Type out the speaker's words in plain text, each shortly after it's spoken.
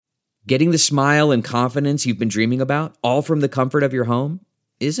Getting the smile and confidence you've been dreaming about, all from the comfort of your home,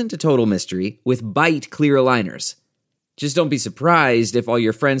 isn't a total mystery with Bite clear aligners. Just don't be surprised if all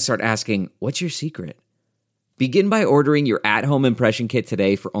your friends start asking, "What's your secret?" Begin by ordering your at-home impression kit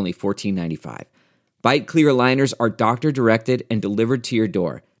today for only $14.95. Bite clear aligners are doctor-directed and delivered to your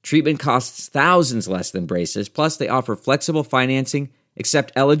door. Treatment costs thousands less than braces, plus they offer flexible financing,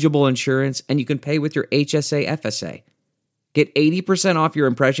 accept eligible insurance, and you can pay with your HSA FSA. Get 80% off your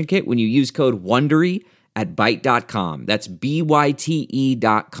impression kit when you use code WONDERY at Byte.com. That's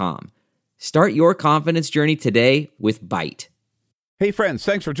BYTE.com. Start your confidence journey today with Byte. Hey friends,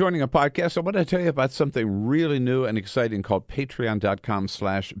 thanks for joining our podcast. I want to tell you about something really new and exciting called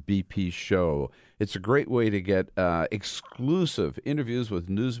patreon.com/BP show. It's a great way to get exclusive interviews with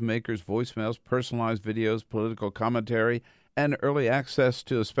newsmakers, voicemails, personalized videos, political commentary, and early access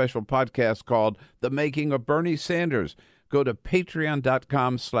to a special podcast called The Making of Bernie Sanders. Go to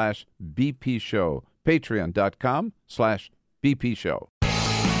patreon.com/BP show. Patreon.com/BP show.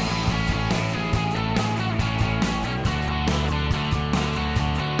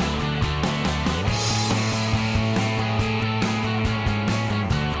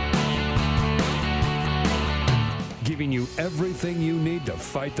 Giving you everything you need to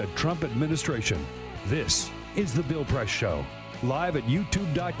fight the Trump administration. This is The Bill Press Show, live at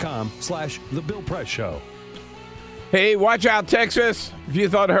youtube.com/The Bill Press Show. Hey, watch out, Texas. If you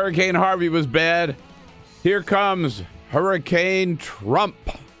thought Hurricane Harvey was bad, here comes Hurricane Trump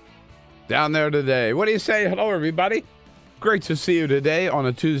down there today. What do you say? Hello, everybody. Great to see you today on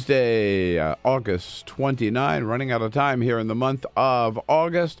a Tuesday, August 29, running out of time here in the month of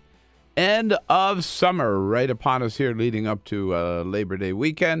August. End of summer right upon us here leading up to Labor Day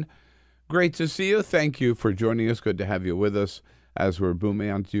weekend. Great to see you. Thank you for joining us. Good to have you with us as we're booming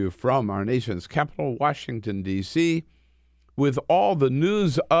on to you from our nation's capital, Washington, D.C., with all the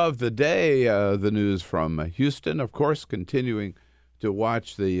news of the day. The news from Houston, of course, continuing to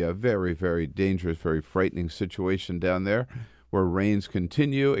watch the very, very dangerous, very frightening situation down there where rains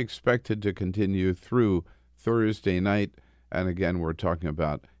continue, expected to continue through Thursday night. And again, we're talking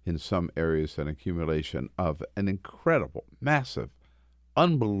about, in some areas, an accumulation of an incredible, massive,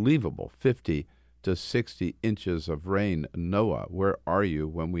 unbelievable 50 to 60 inches of rain. NOAA, where are you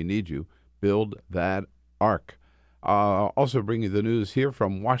when we need you? Build that ark. Also bringing the news here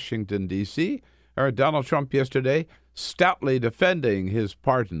from Washington, D.C. Donald Trump yesterday stoutly defending his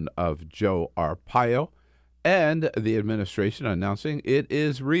pardon of Joe Arpaio, and the administration announcing it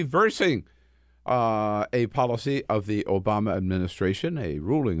is reversing a policy of the Obama administration, a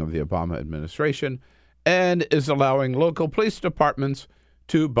ruling of the Obama administration, and is allowing local police departments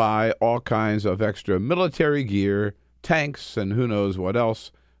to buy all kinds of extra military gear, tanks, and who knows what else,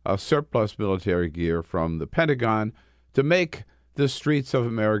 surplus military gear from the Pentagon to make the streets of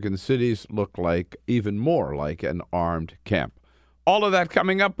American cities look like even more like an armed camp. All of that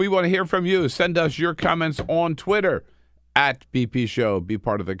coming up. We want to hear from you. Send us your comments on Twitter at BP Show. Be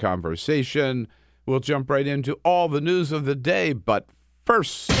part of the conversation. We'll jump right into all the news of the day, but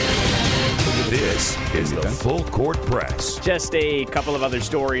first, this is the Full Court Press. Just a couple of other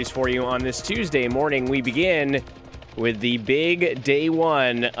stories for you on this Tuesday morning. We begin with the big day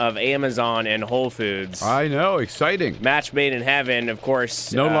one of Amazon and Whole Foods. I know, exciting. Match made in heaven, of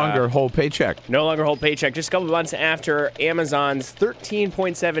course. No longer whole paycheck. No longer whole paycheck. Just a couple of months after Amazon's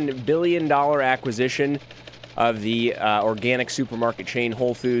 $13.7 billion acquisition of the organic supermarket chain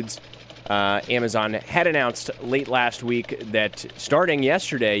Whole Foods. Amazon had announced late last week that starting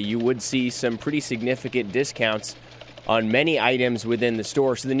yesterday, you would see some pretty significant discounts on many items within the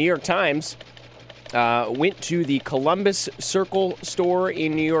store. So the New York Times went to the Columbus Circle store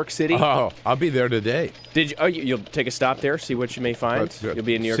in New York City. Oh, I'll be there today. Did you? Oh, you'll take a stop there, see what you may find. You'll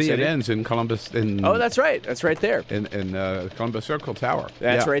be in New York City. It ends in Columbus. Oh, that's right. That's right there. In Columbus Circle Tower.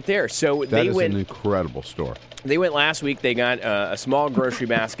 That's right there. So that is an incredible store. They went last week. They got a small grocery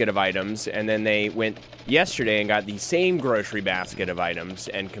basket of items, and then they went yesterday and got the same grocery basket of items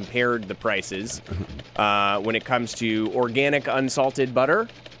and compared the prices. When it comes to organic unsalted butter,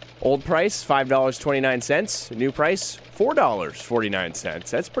 old price $5.29, new price $4.49.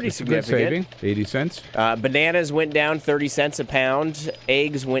 That's pretty significant. Good saving, 80 cents. Bananas went down 30 cents a pound.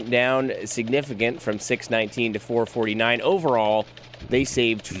 Eggs went down significant from $6.19 to $4.49. Overall, they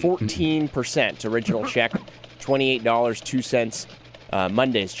saved 14%. Original check $28.02.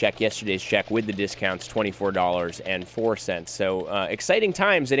 Monday's check, yesterday's check with the discounts, $24.04. So exciting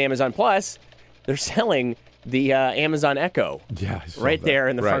times at Amazon. Plus, they're selling the Amazon Echo right there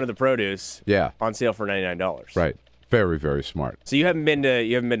in the front of the produce. On sale for $99. Right. Very, very smart. So you haven't been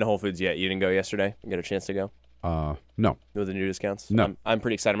to Whole Foods yet. You didn't go yesterday? You get a chance to go? No. No, the new discounts? No. I'm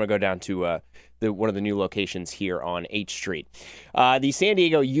pretty excited. I'm going to go down to one of the new locations here on H Street. The San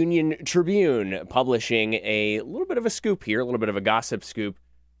Diego Union Tribune publishing a little bit of a scoop here, a little bit of a gossip scoop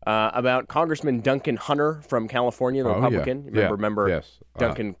about Congressman Duncan Hunter from California, the Republican. Yeah. Remember Yes.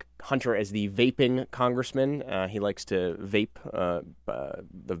 Duncan Hunter as the vaping congressman. He likes to vape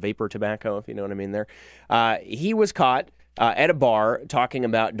the vapor tobacco, if you know what I mean there. He was caught at a bar talking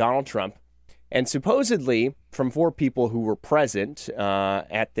about Donald Trump. And supposedly, from 4 people who were present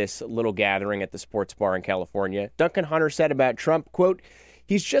at this little gathering at the sports bar in California, Duncan Hunter said about Trump, quote,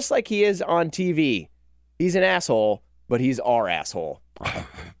 "He's just like he is on TV. He's an asshole, but he's our asshole."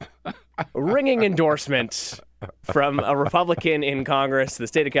 A ringing endorsement from a Republican in Congress, the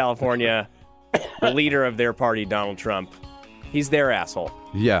state of California, the leader of their party, Donald Trump. He's their asshole.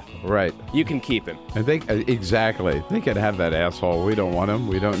 Yeah, right. You can keep him. And exactly. They can have that asshole. We don't want him.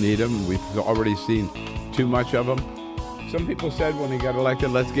 We don't need him. We've already seen too much of him. Some people said when he got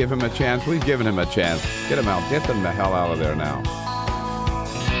elected, let's give him a chance. We've given him a chance. Get him out. Get them the hell out of there now.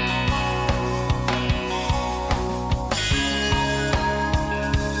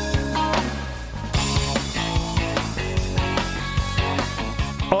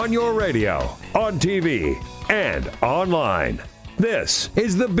 On your radio, on TV, and online. This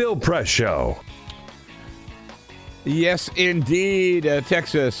is The Bill Press Show. Yes, indeed.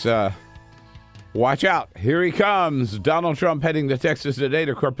 Texas, watch out. Here he comes. Donald Trump heading to Texas today,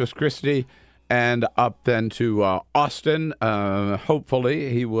 to Corpus Christi, and up then to Austin.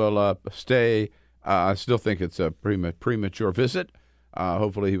 Hopefully, he will stay. I still think it's a premature visit.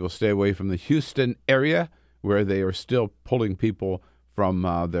 Hopefully, he will stay away from the Houston area, where they are still pulling people from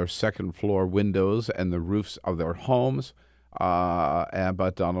their second-floor windows and the roofs of their homes.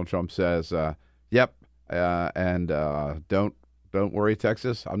 But Donald Trump says, "Yep, and don't worry,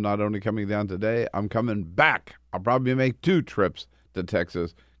 Texas. I'm not only coming down today. I'm coming back. I'll probably make 2 trips to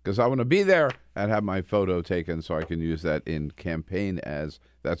Texas because I want to be there and have my photo taken so I can use that in campaign ads.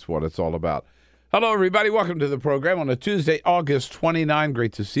 That's what it's all about." Hello, everybody. Welcome to the program on a Tuesday, August 29.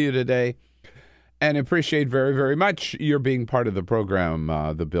 Great to see you today. And appreciate very, very much your being part of the program,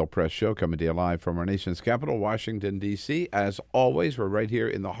 The Bill Press Show, coming to you live from our nation's capital, Washington, D.C. As always, we're right here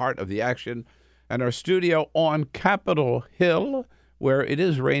in the heart of the action and our studio on Capitol Hill, where it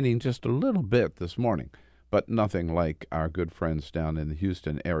is raining just a little bit this morning, but nothing like our good friends down in the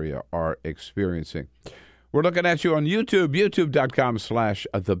Houston area are experiencing. We're looking at you on YouTube,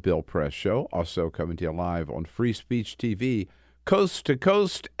 youtube.com/The Bill Press Show, also coming to you live on Free Speech TV, coast to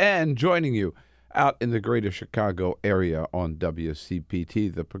coast, and joining you out in the greater Chicago area on WCPT,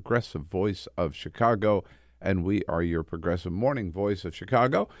 the progressive voice of Chicago, and we are your progressive morning voice of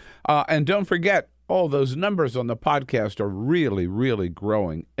Chicago. And don't forget, all those numbers on the podcast are really, really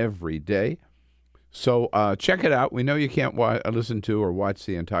growing every day. So check it out. We know you can't listen to or watch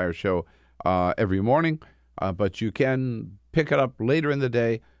the entire show every morning, but you can pick it up later in the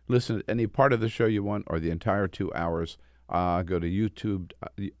day, listen to any part of the show you want or the entire 2 hours. Go to YouTube.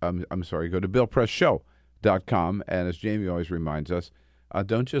 Go to BillPressShow.com. And as Jamie always reminds us,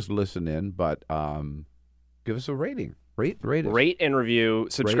 don't just listen in, but give us a rating. Rate and review.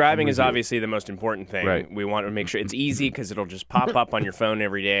 Subscribing is obviously the most important thing. Right. We want to make sure it's easy because it'll just pop up on your phone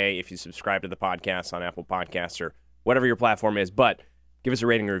every day if you subscribe to the podcast on Apple Podcasts or whatever your platform is. But give us a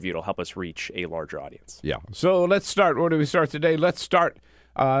rating and review. It'll help us reach a larger audience. Yeah. So let's start. Where do we start today? Let's start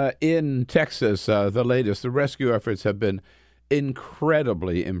in Texas. The latest. The rescue efforts have been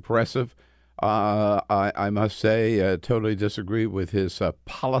incredibly impressive. I must say, totally disagree with his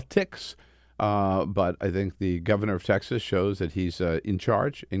politics. But I think the governor of Texas shows that he's in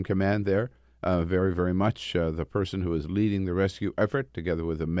charge, in command there, very, very much. The person who is leading the rescue effort, together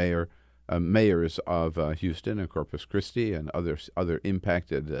with the mayors of Houston and Corpus Christi and other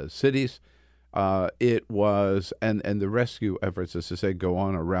impacted cities. It was, and the rescue efforts, as to say, go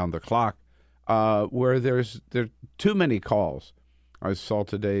on around the clock, where there are too many calls. I saw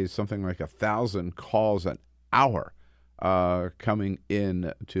today something like 1,000 calls an hour coming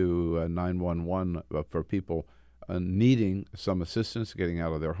in to 911 for people needing some assistance getting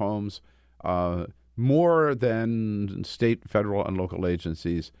out of their homes, more than state, federal, and local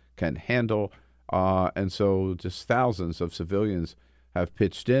agencies can handle. And so just thousands of civilians have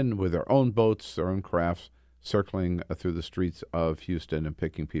pitched in with their own boats, their own crafts, circling through the streets of Houston and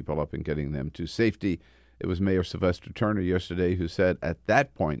picking people up and getting them to safety. It was Mayor Sylvester Turner yesterday who said at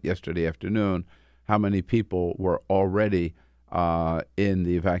that point, yesterday afternoon, how many people were already in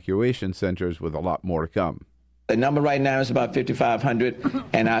the evacuation centers with a lot more to come. The number right now is about 5,500,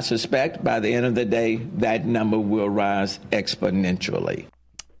 and I suspect by the end of the day, that number will rise exponentially.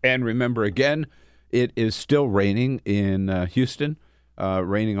 And remember again, It is still raining in Houston,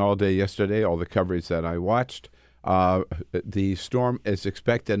 raining all day yesterday, all the coverage that I watched. The storm is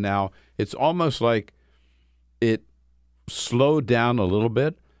expected now. It's almost like it slowed down a little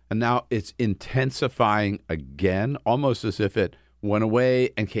bit, and now it's intensifying again, almost as if it went away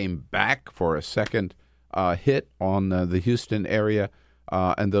and came back for a second hit on the Houston area,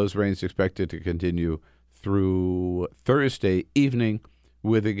 and those rains expected to continue through Thursday evening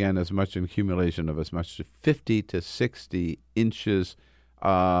with, again, as much accumulation of as much as 50 to 60 inches.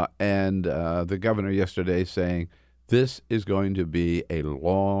 And the governor yesterday saying this is going to be a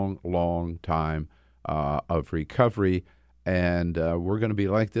long, long time of recovery, and we're going to be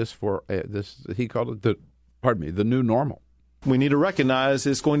like this for this. He called it the new normal. We need to recognize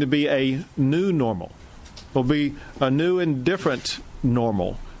it's going to be a new normal. It'll be a new and different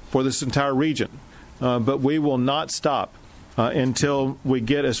normal for this entire region, but we will not stop until we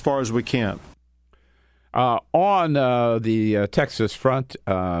get as far as we can. On the Texas front,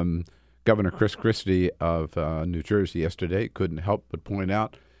 Governor Chris Christie of New Jersey yesterday couldn't help but point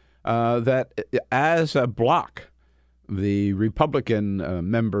out that as a bloc, the Republican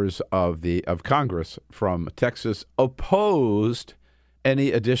members of Congress from Texas opposed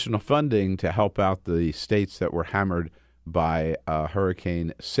any additional funding to help out the states that were hammered by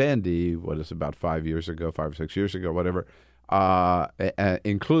Hurricane Sandy, about 5 or 6 years ago, whatever,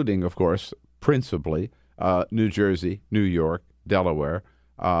 including, of course, principally New Jersey, New York, Delaware,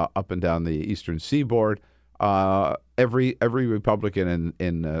 up and down the eastern seaboard. Every Republican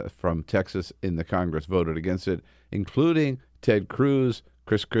from Texas in the Congress voted against it, including Ted Cruz.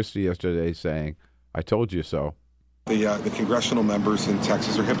 Chris Christie yesterday saying, "I told you so." The congressional members in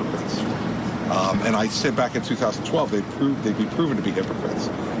Texas are hypocrites. And I said back in 2012, they'd be proven to be hypocrites.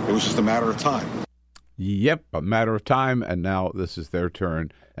 It was just a matter of time. Yep, a matter of time, and now this is their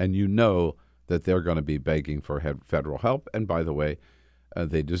turn, and you know that they're going to be begging for federal help. And by the way,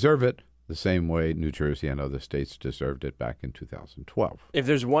 they deserve it the same way New Jersey and other states deserved it back in 2012. If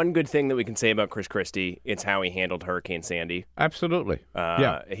there's one good thing that we can say about Chris Christie, it's how he handled Hurricane Sandy. Absolutely.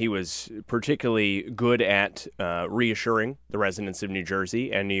 He was particularly good at reassuring the residents of New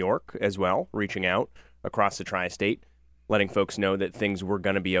Jersey and New York as well, reaching out across the tri-state, letting folks know that things were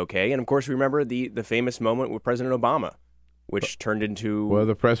going to be okay. And, of course, remember the famous moment with President Obama, which turned into... Well,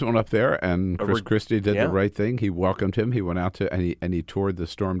 the president went up there, and Chris Christie did the right thing. He welcomed him. He went out and he toured the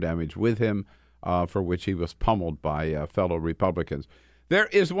storm damage with him, for which he was pummeled by fellow Republicans. There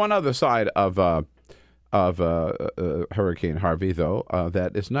is one other side of Hurricane Harvey, though,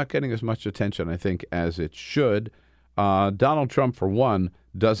 that is not getting as much attention, I think, as it should. Donald Trump, for one,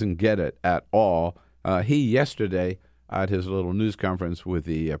 doesn't get it at all. He yesterday, at his little news conference with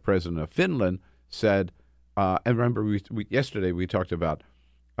the president of Finland, said... and remember, yesterday we talked about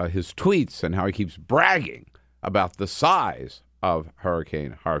his tweets and how he keeps bragging about the size of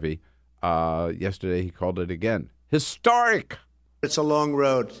Hurricane Harvey. Yesterday he called it again historic. It's a long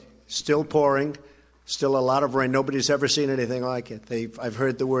road, still pouring, still a lot of rain. Nobody's ever seen anything like it. I've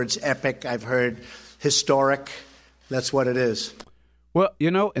heard the words epic. I've heard historic. That's what it is. Well,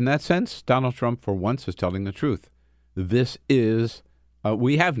 in that sense, Donald Trump, for once, is telling the truth. This is...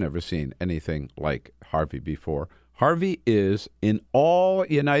 we have never seen anything like Harvey before. Harvey is, in all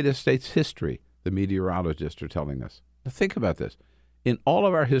United States history, the meteorologists are telling us. Now think about this. In all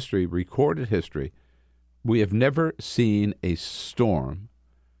of our history, recorded history, we have never seen a storm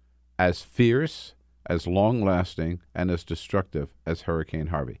as fierce, as long-lasting, and as destructive as Hurricane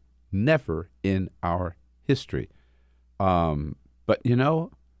Harvey. Never in our history. But,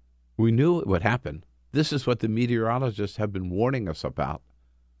 we knew it would happen. This is what the meteorologists have been warning us about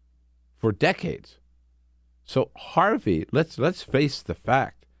for decades. So Harvey, let's face the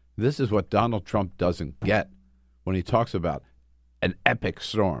fact, this is what Donald Trump doesn't get when he talks about an epic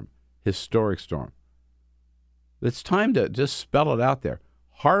storm, historic storm. It's time to just spell it out there.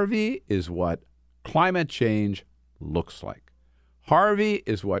 Harvey is what climate change looks like. Harvey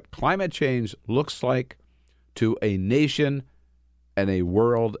is what climate change looks like to a nation and a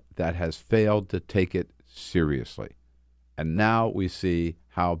world that has failed to take it seriously. And now we see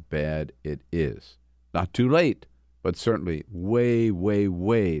how bad it is. Not too late, but certainly way, way,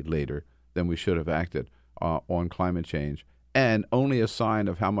 way later than we should have acted on climate change, and only a sign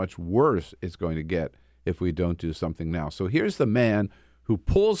of how much worse it's going to get if we don't do something now. So here's the man who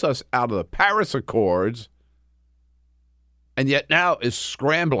pulls us out of the Paris Accords and yet now is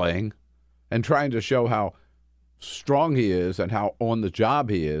scrambling and trying to show how strong he is and how on the job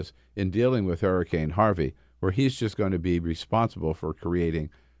he is in dealing with Hurricane Harvey, where he's just going to be responsible for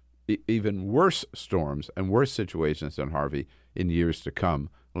creating even worse storms and worse situations than Harvey in years to come.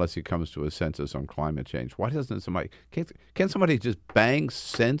 unless he comes to his senses on climate change. Why doesn't somebody can't somebody just bang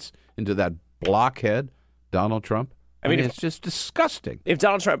sense into that blockhead, Donald Trump? I mean, it's just disgusting. If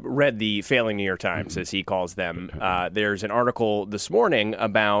Donald Trump read the failing New York Times, as he calls them, there's an article this morning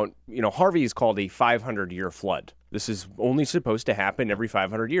about, Harvey is called a 500-year flood. This is only supposed to happen every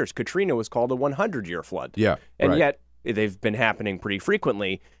 500 years. Katrina was called a 100-year flood. Yeah, and yet they've been happening pretty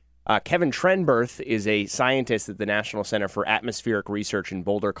frequently. Kevin Trenberth is a scientist at the National Center for Atmospheric Research in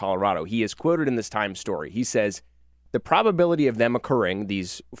Boulder, Colorado. He is quoted in this Times story. He says, the probability of them occurring,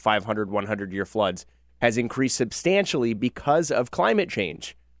 these 500, 100-year floods, has increased substantially because of climate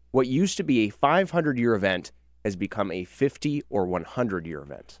change. What used to be a 500-year event has become a 50 or 100-year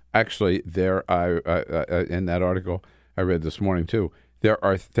event. Actually, in that article I read this morning too, there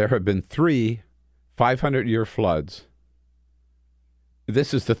have been 3 500-year floods.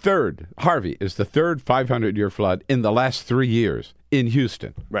 This is the third. Harvey is the third 500-year flood in the last 3 years in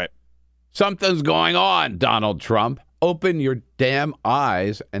Houston. Right. Something's going on, Donald Trump. Open your damn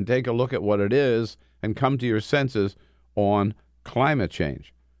eyes and take a look at what it is and come to your senses on climate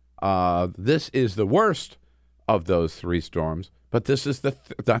change. This is the worst of those 3 storms, but this is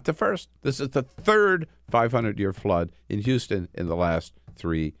not the first. This is the third 500-year flood in Houston in the last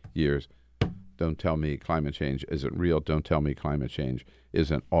 3 years. Don't tell me climate change isn't real. Don't tell me climate change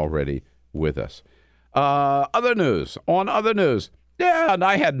isn't already with us. Other news. Yeah, and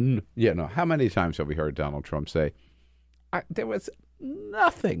I had, how many times have we heard Donald Trump say, there was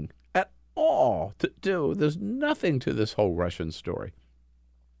nothing at all to do. There's nothing to this whole Russian story.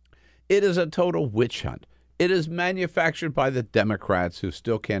 It is a total witch hunt. It is manufactured by the Democrats who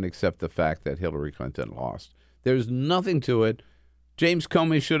still can't accept the fact that Hillary Clinton lost. There's nothing to it. James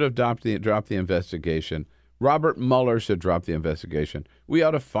Comey should have dropped the investigation. Robert Mueller should drop the investigation. We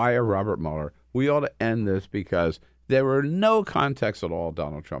ought to fire Robert Mueller. We ought to end this because there were no context at all,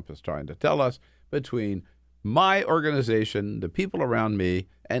 Donald Trump is trying to tell us, between my organization, the people around me,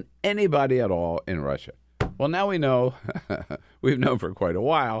 and anybody at all in Russia. Well, now we know, we've known for quite a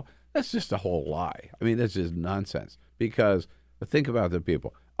while, that's just a whole lie. I mean, that's just nonsense. Because think about the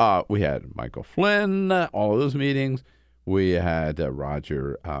people. We had Michael Flynn, all of those meetings. We had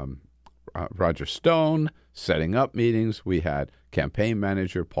Roger Stone setting up meetings. We had campaign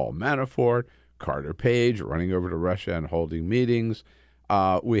manager Paul Manafort, Carter Page running over to Russia and holding meetings.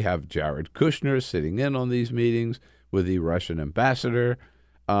 We have Jared Kushner sitting in on these meetings with the Russian ambassador.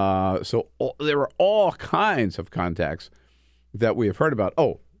 So there were all kinds of contacts that we have heard about.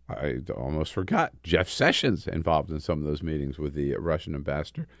 Oh, I almost forgot. Jeff Sessions involved in some of those meetings with the Russian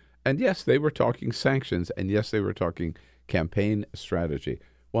ambassador. And yes, they were talking sanctions. And yes, they were talking campaign strategy.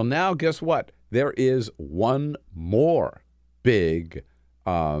 Well, now guess what? There is one more big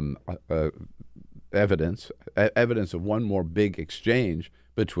evidence of one more big exchange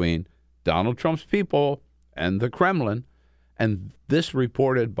between Donald Trump's people and the Kremlin. And this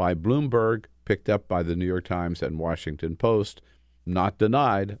reported by Bloomberg, picked up by the New York Times and Washington Post, not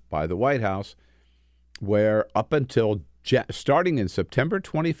denied by the White House, where up until starting in September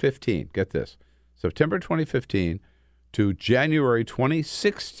 2015, get this, September 2015 to January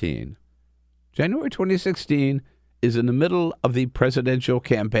 2016, January 2016 is in the middle of the presidential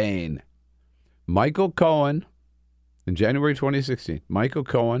campaign. Michael Cohen, in January 2016, Michael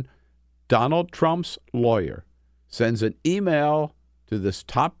Cohen, Donald Trump's lawyer, sends an email to this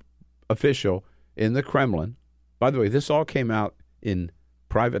top official in the Kremlin. By the way, this all came out in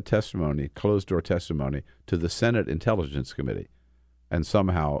private testimony, closed-door testimony, to the Senate Intelligence Committee, and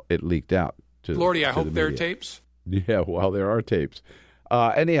somehow it leaked out to Lordy, I hope the there are media. tapes. Yeah, well, there are tapes.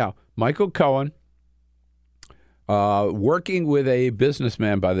 Anyhow, Michael Cohen, working with a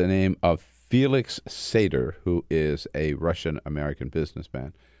businessman by the name of Felix Sater, who is a Russian-American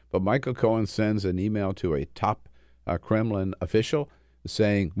businessman. But Michael Cohen sends an email to a top Kremlin official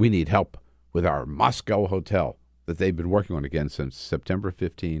saying, we need help with our Moscow hotel that they've been working on again since September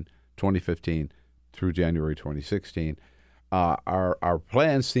 2015 through January 2016. Our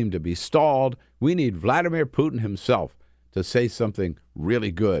plans seem to be stalled. We need Vladimir Putin himself to say something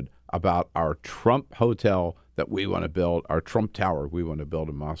really good about our Trump hotel that we want to build, our Trump Tower we want to build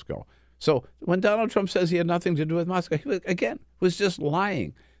in Moscow. So when Donald Trump says he had nothing to do with Moscow, he was just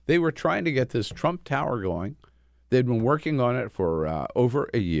lying. They were trying to get this Trump Tower going. They'd been working on it for over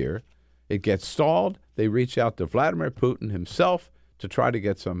a year. It gets stalled. They reach out to Vladimir Putin himself to try to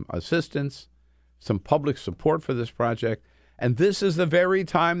get some assistance, some public support for this project. And this is the very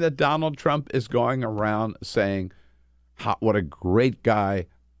time that Donald Trump is going around saying what a great guy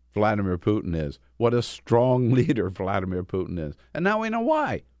Vladimir Putin is, what a strong leader Vladimir Putin is. And now we know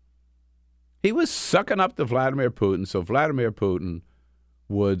why. He was sucking up to Vladimir Putin, so Vladimir Putin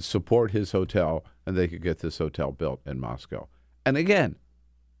would support his hotel and they could get this hotel built in Moscow. And again,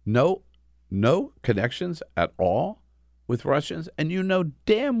 no connections at all with Russians, and you know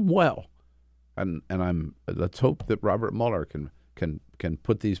damn well, and let's hope that Robert Mueller can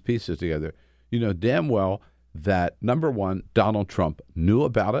put these pieces together. You know damn well that, number one, Donald Trump knew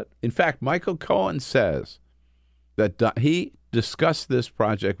about it. In fact, Michael Cohen says that he discussed this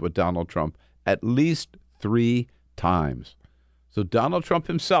project with Donald Trump at least 3 times. So Donald Trump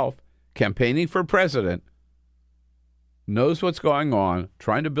himself, campaigning for president, knows what's going on,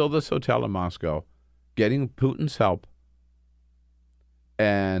 trying to build this hotel in Moscow, getting Putin's help,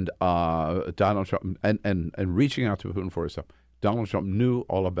 and Donald Trump and reaching out to Putin for his help. Donald Trump knew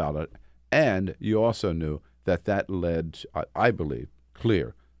all about it, and you also knew that led, I believe,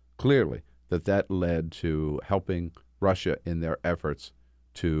 clearly, that led to helping Russia in their efforts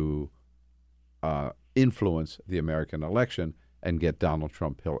to influence the American election and get Donald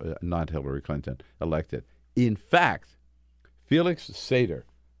Trump, not Hillary Clinton, elected. In fact, Felix Sater,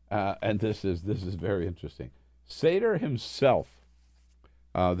 and this is very interesting. Sater himself,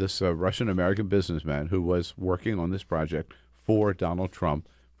 this Russian-American businessman who was working on this project for Donald Trump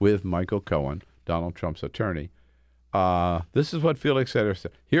with Michael Cohen, Donald Trump's attorney, this is what Felix Sater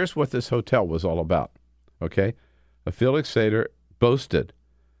said. Here's what this hotel was all about, okay? Felix Sater boasted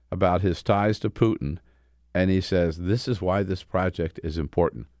about his ties to Putin, and he says, this is why this project is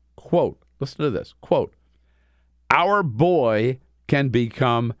important. Quote, listen to this, quote, "Our boy can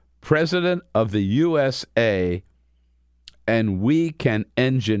become president of the USA, and we can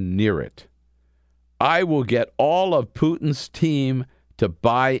engineer it. I will get all of Putin's team to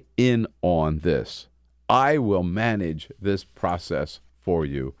buy in on this. I will manage this process for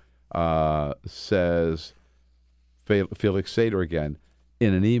you," says Felix Sater again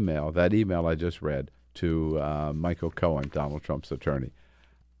in an email, that email I just read, to Michael Cohen, Donald Trump's attorney.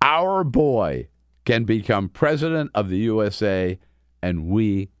 Our boy can become president of the USA, and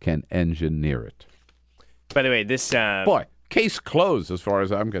we can engineer it. By the way, this... Boy, case closed as far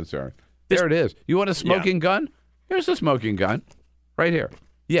as I'm concerned. There it is. You want a smoking gun? Here's a smoking gun right here.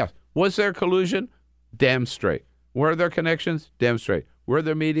 Yes. Was there collusion? Damn straight. Were there connections? Damn straight. Were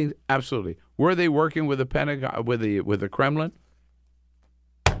there meetings? Absolutely. Were they working with the Pentagon, with the Kremlin?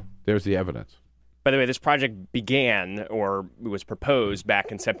 There's the evidence. By the way, this project began, or was proposed,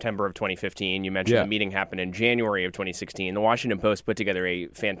 back in September of 2015. You mentioned the meeting happened in January of 2016. The Washington Post put together a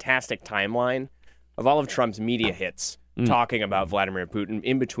fantastic timeline of all of Trump's media hits talking about Vladimir Putin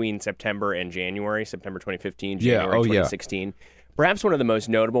in between September and January, September 2015, January 2016. Perhaps one of the most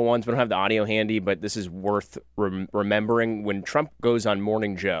notable ones, we don't have the audio handy, but this is worth remembering. When Trump goes on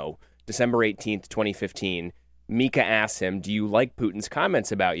Morning Joe, December 18th, 2015, Mika asks him, "Do you like Putin's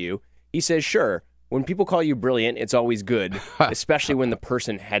comments about you?" He says, "Sure. When people call you brilliant, it's always good, especially when the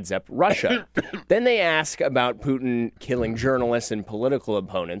person heads up Russia." Then they ask about Putin killing journalists and political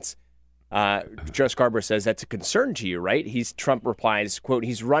opponents. Joe Scarborough says, "That's a concern to you, right?" Trump replies, quote,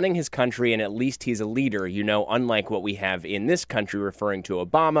 "He's running his country and at least he's a leader, unlike what we have in this country," referring to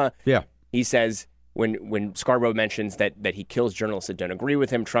Obama. Yeah. He says, when Scarborough mentions that he kills journalists that don't agree with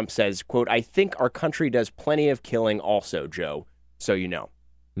him, Trump says, quote, "I think our country does plenty of killing also, Joe, so you know."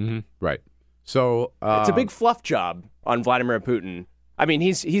 Mm-hmm. Right. So it's a big fluff job on Vladimir Putin. I mean,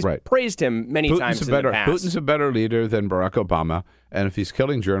 he's praised him many times in the past. Putin's a better leader than Barack Obama, and if he's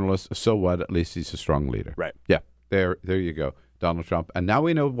killing journalists, so what? At least he's a strong leader. Right. Yeah. There you go, Donald Trump. And now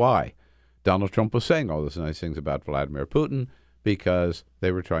we know why Donald Trump was saying all those nice things about Vladimir Putin, because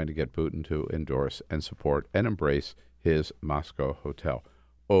they were trying to get Putin to endorse and support and embrace his Moscow hotel.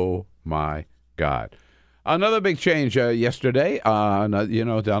 Oh, my God. Another big change yesterday.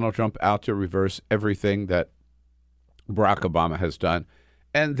 Donald Trump out to reverse everything that Barack Obama has done.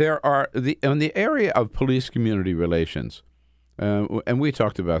 And there are, in the area of police-community relations, and we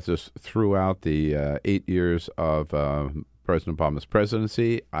talked about this throughout the 8 years of President Obama's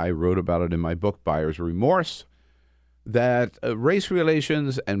presidency. I wrote about it in my book, Buyer's Remorse, that race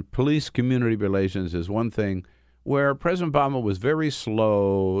relations and police-community relations is one thing where President Obama was very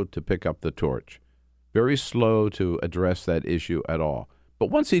slow to pick up the torch. Very slow to address that issue at all. But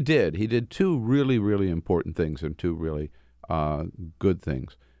once he did two really, really important things and two really good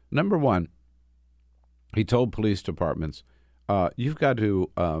things. Number one, he told police departments, you've got to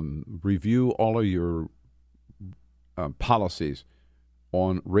review all of your policies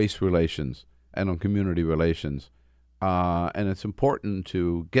on race relations and on community relations. And it's important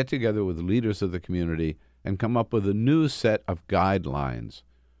to get together with the leaders of the community and come up with a new set of guidelines,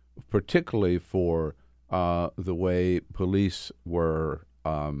 particularly for the way police were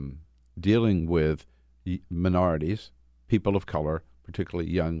dealing with minorities, people of color, particularly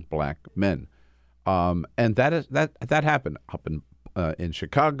young black men. And that happened up in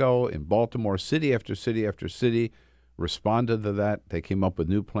Chicago, in Baltimore, city after city after city responded to that. They came up with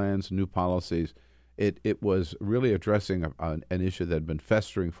new plans, new policies. It was really addressing an issue that had been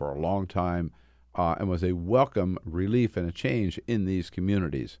festering for a long time and was a welcome relief and a change in these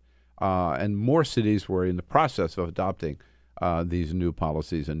communities. And more cities were in the process of adopting these new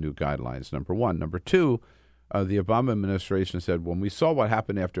policies and new guidelines, number one. Number two, the Obama administration said, when we saw what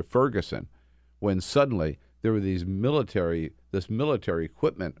happened after Ferguson, when suddenly there were this military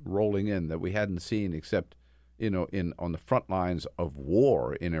equipment rolling in that we hadn't seen except, on the front lines of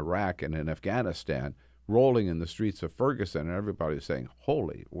war in Iraq and in Afghanistan, rolling in the streets of Ferguson, and everybody was saying,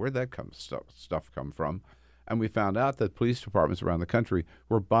 holy, where'd that stuff come from? And we found out that police departments around the country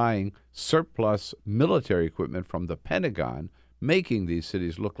were buying surplus military equipment from the Pentagon, making these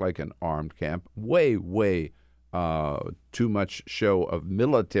cities look like an armed camp. Way too much show of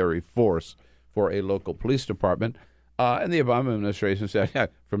military force for a local police department. And the Obama administration said, yeah,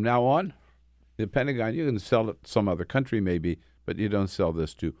 from now on, the Pentagon, you can sell it to some other country maybe, but you don't sell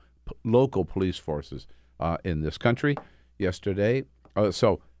this to local police forces in this country. Yesterday,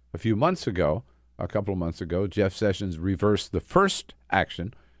 so a couple of months ago, Jeff Sessions reversed the first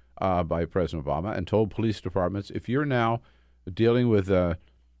action by President Obama and told police departments, if you're now dealing with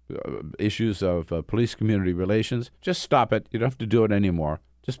issues of police community relations, just stop it. You don't have to do it anymore.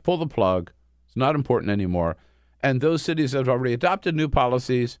 Just pull the plug. It's not important anymore. And those cities that have already adopted new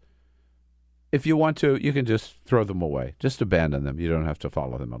policies, if you want to, you can just throw them away. Just abandon them. You don't have to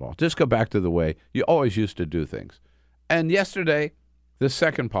follow them at all. Just go back to the way you always used to do things. And yesterday, the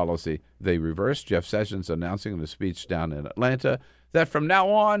second policy they reversed, Jeff Sessions announcing in a speech down in Atlanta that from now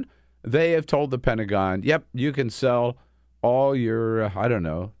on, they have told the Pentagon, yep, you can sell all your,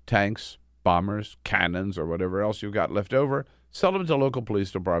 tanks, bombers, cannons, or whatever else you've got left over. Sell them to local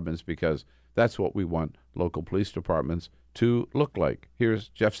police departments because that's what we want local police departments to look like. Here's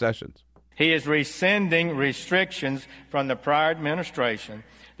Jeff Sessions. He is rescinding restrictions from the prior administration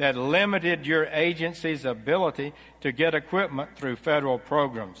that limited your agency's ability to get equipment through federal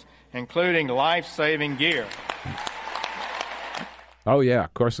programs, including life-saving gear. Oh, yeah.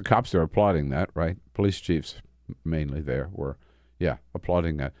 Of course, the cops are applauding that, right? Police chiefs mainly there were,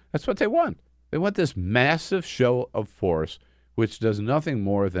 applauding that. That's what they want. They want this massive show of force, which does nothing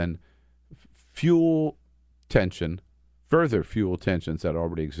more than further fuel tensions that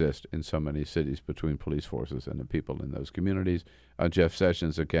already exist in so many cities between police forces and the people in those communities. Jeff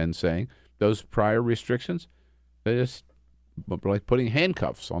Sessions again saying those prior restrictions, they just like putting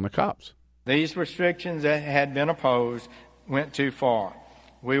handcuffs on the cops. These restrictions that had been opposed went too far.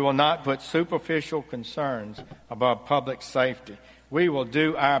 We will not put superficial concerns above public safety. We will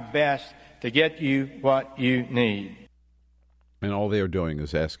do our best to get you what you need. And all they are doing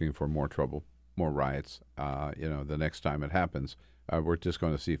is asking for more trouble, more riots. The next time it happens, we're just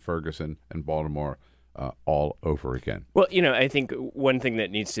going to see Ferguson and Baltimore all over again. Well, I think one thing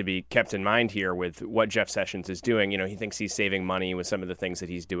that needs to be kept in mind here with what Jeff Sessions is doing, he thinks he's saving money with some of the things that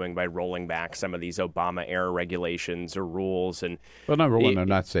he's doing by rolling back some of these Obama-era regulations or rules. And well, number one, they're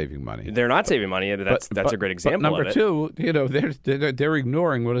not saving money. They're not saving money. That's a great example of it. Number two, they're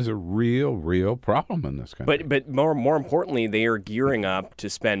ignoring what is a real problem in this country. But more importantly, they are gearing up to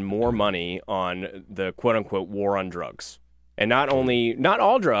spend more money on the quote-unquote war on drugs. And not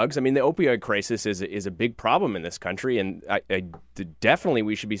all drugs. I mean, the opioid crisis is a big problem in this country, and I definitely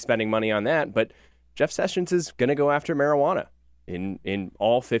we should be spending money on that. But Jeff Sessions is going to go after marijuana in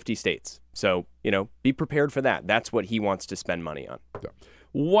all 50 states. So, be prepared for that. That's what he wants to spend money on.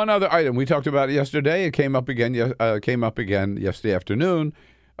 One other item we talked about yesterday. It came up again yesterday afternoon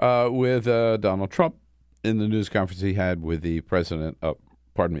with Donald Trump in the news conference he had with the president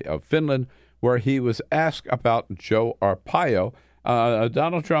of Finland, where he was asked about Joe Arpaio.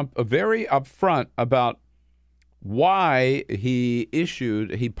 Donald Trump very upfront about why he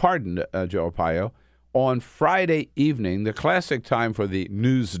pardoned Joe Arpaio on Friday evening, the classic time for the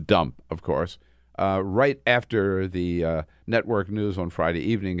news dump, of course, right after the network news on Friday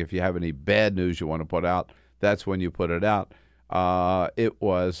evening. If you have any bad news you want to put out, that's when you put it out. It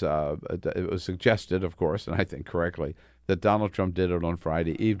was suggested, of course, and I think correctly, that Donald Trump did it on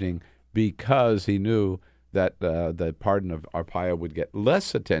Friday evening because he knew that the pardon of Arpaio would get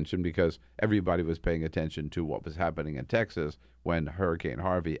less attention because everybody was paying attention to what was happening in Texas when Hurricane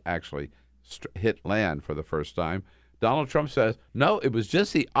Harvey actually hit land for the first time. Donald Trump says, no, it was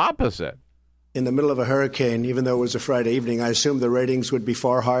just the opposite. In the middle of a hurricane, even though it was a Friday evening, I assumed the ratings would be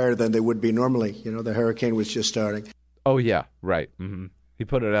far higher than they would be normally. The hurricane was just starting. Oh, yeah, right. Mm-hmm. He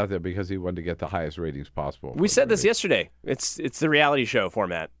put it out there because he wanted to get the highest ratings possible. We said this yesterday. It's the reality show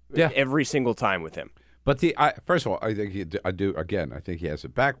format. Yeah. Every single time with him. But first of all, I think I think he has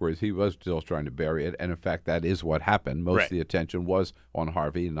it backwards. He was still trying to bury it, and in fact, that is what happened. Most of the attention was on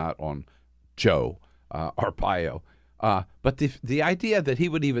Harvey, not on Joe Arpaio. But the idea that he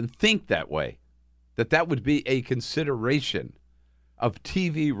would even think that way, that would be a consideration of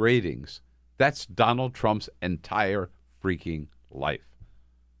TV ratings, that's Donald Trump's entire freaking life.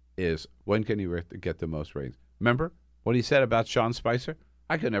 Is when can you get the most ratings? Remember what he said about Sean Spicer?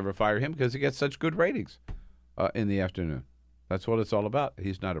 I could never fire him because he gets such good ratings in the afternoon. That's what it's all about.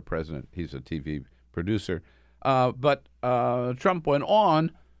 He's not a president. He's a TV producer. But Trump went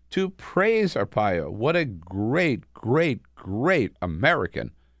on to praise Arpaio. What a great, great, great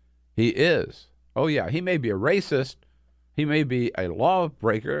American he is. Oh, yeah, he may be a racist. He may be a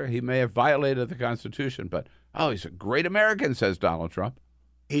lawbreaker. He may have violated the Constitution. But, he's a great American, says Donald Trump.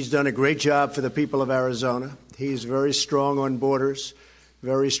 He's done a great job for the people of Arizona. He's very strong on borders,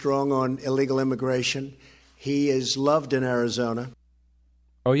 very strong on illegal immigration. He is loved in Arizona.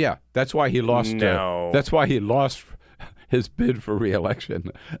 Oh, yeah. That's why he lost. That's why he lost his bid for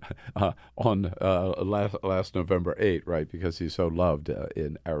re-election on last November 8, right? Because he's so loved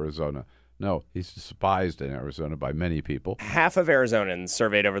in Arizona. No, he's despised in Arizona by many people. Half of Arizonans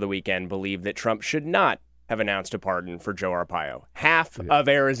surveyed over the weekend believe that Trump should not have announced a pardon for Joe Arpaio. Half of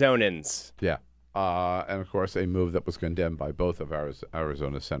Arizonans. Yeah. And, of course, a move that was condemned by both of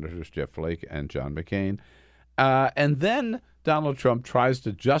Arizona senators, Jeff Flake and John McCain. And then Donald Trump tries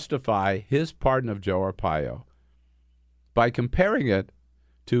to justify his pardon of Joe Arpaio by comparing it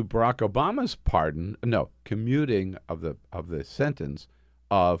to Barack Obama's commuting of the sentence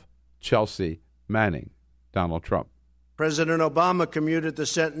of Chelsea Manning, Donald Trump. President Obama commuted the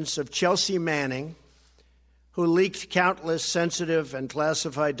sentence of Chelsea Manning, who leaked countless sensitive and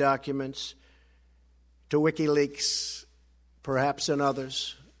classified documents to WikiLeaks, perhaps and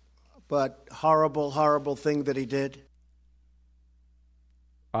others, but horrible, horrible thing that he did.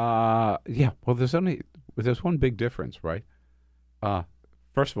 Well, there's one big difference, right?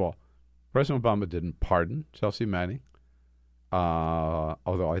 First of all, President Obama didn't pardon Chelsea Manning,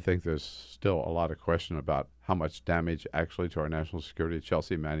 although I think there's still a lot of question about how much damage actually to our national security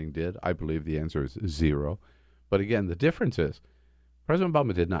Chelsea Manning did. I believe the answer is 0. But again, the difference is President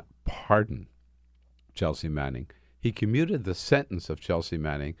Obama did not pardon Chelsea Manning. He commuted the sentence of Chelsea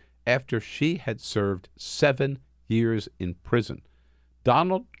Manning after she had served 7 years in prison.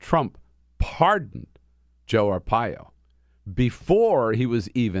 Donald Trump pardoned Joe Arpaio before he was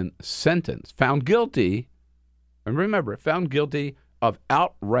even sentenced, found guilty, and remember, found guilty of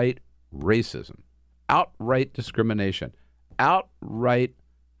outright racism, outright discrimination, outright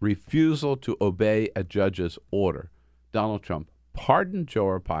refusal to obey a judge's order. Donald Trump pardoned Joe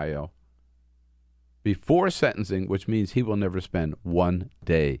Arpaio before sentencing, which means he will never spend 1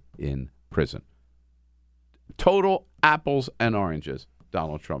 day in prison. Total apples and oranges.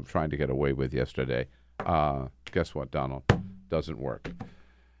 Donald Trump trying to get away with yesterday. Guess what, Donald? Doesn't work.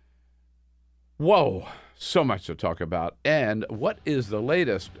 Whoa, so much to talk about. And what is the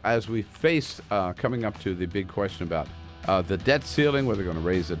latest as we face coming up to the big question about the debt ceiling, whether we're going to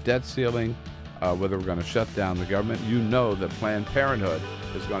raise the debt ceiling, whether we're going to shut down the government? You know that Planned Parenthood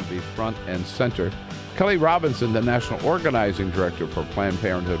is going to be front and center. Kelley Robinson, the National Organizing Director for Planned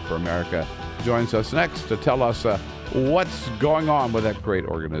Parenthood for America, joins us next to tell us what's going on with that great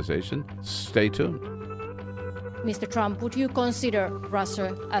organization. Stay tuned. Mr. Trump, would you consider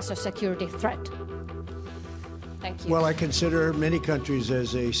Russia as a security threat? Thank you. Well, I consider many countries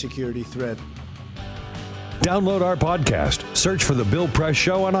as a security threat. Download our podcast, search for The Bill Press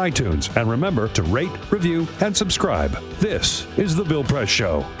Show on iTunes, and remember to rate, review, and subscribe. This is The Bill Press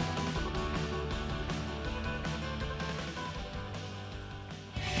Show.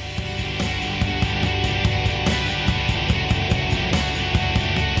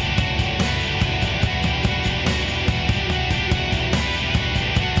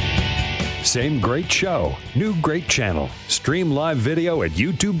 Same great show, new great channel. Stream live video at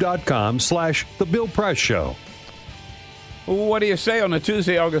youtube.com/The Bill Press Show. What do you say on a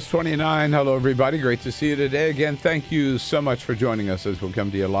Tuesday, August 29? Hello, everybody. Great to see you today. Again, thank you so much for joining us as we'll come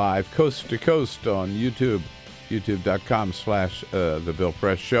to you live, coast to coast on YouTube, youtube.com/The Bill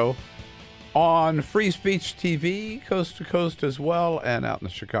Press Show. On Free Speech TV, coast to coast as well, and out in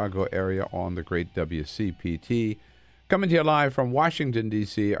the Chicago area on the great WCPT. Coming to you live from Washington,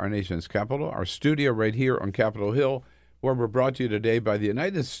 D.C., our nation's capital, our studio right here on Capitol Hill, where we're brought to you today by the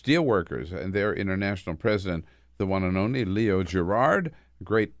United Steelworkers and their international president, the one and only Leo Gerard, a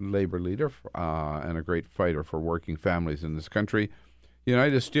great labor leader and a great fighter for working families in this country.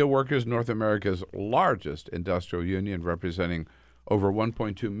 United Steelworkers, North America's largest industrial union, representing over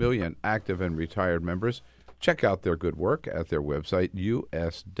 1.2 million active and retired members. Check out their good work at their website,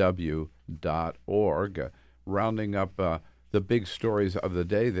 usw.org. Rounding up the big stories of the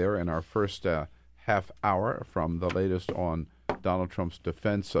day there in our first half hour, from the latest on Donald Trump's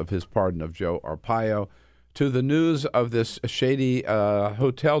defense of his pardon of Joe Arpaio to the news of this shady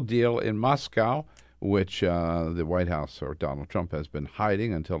hotel deal in Moscow, which the White House or Donald Trump has been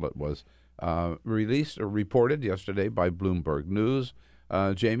hiding until it was released or reported yesterday by Bloomberg News.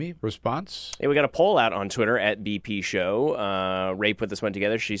 Jamie, response? Hey, we got a poll out on Twitter at BP Show. Ray put this one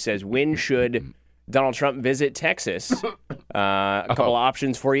together. She says, when should Donald Trump visit Texas? A couple of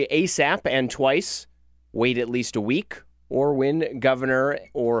options for you. ASAP and twice. Wait at least a week. Or when governor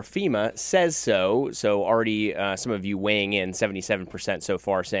or FEMA says so. So already some of you weighing in, 77% so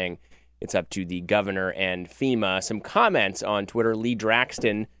far, saying it's up to the governor and FEMA. Some comments on Twitter. Lee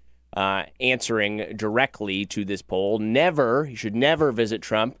Draxton answering directly to this poll. He should never visit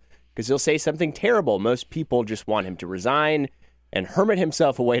Trump because he'll say something terrible. Most people just want him to resign and hermit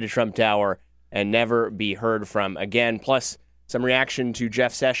himself away to Trump Tower and never be heard from again. Plus, some reaction to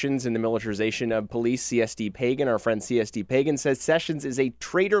Jeff Sessions and the militarization of police. CSD Pagan, our friend CSD Pagan, says Sessions is a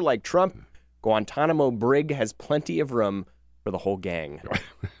traitor like Trump. Guantanamo Brig has plenty of room for the whole gang.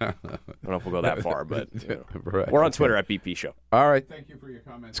 I don't know if we'll go that far, but right. We're on Twitter at BP Show. All right. Thank you for your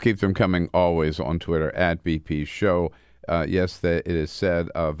comments. Keep them coming always on Twitter at BP Show. Yes, it is said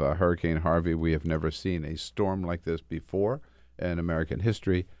of Hurricane Harvey, we have never seen a storm like this before in American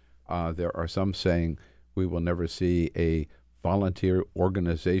history. There are some saying we will never see a volunteer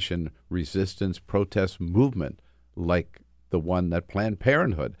organization resistance protest movement like the one that Planned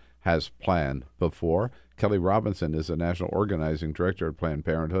Parenthood has planned before. Kelley Robinson is the National Organizing Director at Planned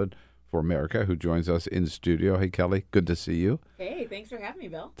Parenthood for America, who joins us in studio. Hey, Kelley, good to see you. Hey, thanks for having me,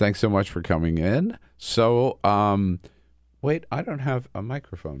 Bill. Thanks so much for coming in. So, wait, I don't have a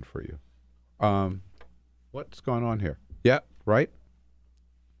microphone for you. What's going on here? Yeah, right?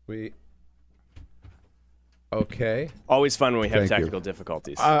 Okay. Always fun when we have technical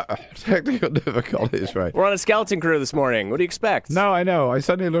difficulties. Technical difficulties, right. We're on a skeleton crew this morning. What do you expect? No, I know. I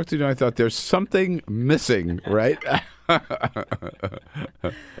suddenly looked at you and I thought there's something missing, right? All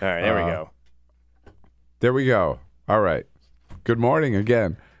right, there we go. There we go. All right. Good morning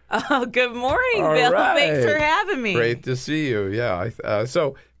again. Oh, good morning, All Bill. right. Thanks for having me. Great to see you. Yeah.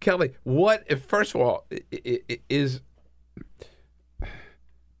 So, Kelley, first of all,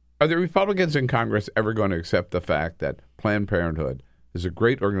 are the Republicans in Congress ever going to accept the fact that Planned Parenthood is a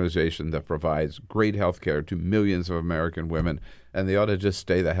great organization that provides great health care to millions of American women, and they ought to just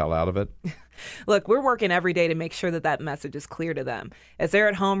stay the hell out of it? Look, we're working every day to make sure that message is clear to them. As they're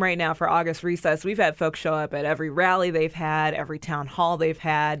at home right now for August recess, we've had folks show up at every rally they've had, every town hall they've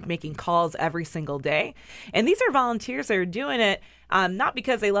had, making calls every single day. And these are volunteers that are doing it not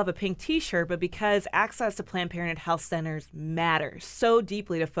because they love a pink T-shirt, but because access to Planned Parenthood health centers matters so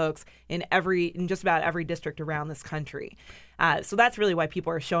deeply to folks in just about every district around this country. So that's really why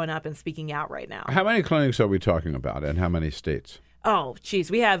people are showing up and speaking out right now. How many clinics are we talking about, and how many states? Oh,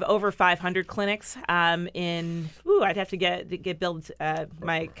 geez. We have over 500 clinics I'd have to get Bill,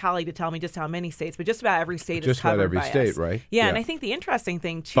 my colleague, to tell me just how many states, but just about every state is covered by us. Just about every state, right? Yeah, and I think the interesting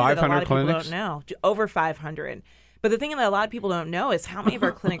thing, too, that a lot of people don't know, over 500. But the thing that a lot of people don't know is how many of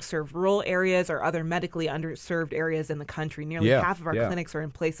our clinics serve rural areas or other medically underserved areas in the country. Nearly half of our clinics are in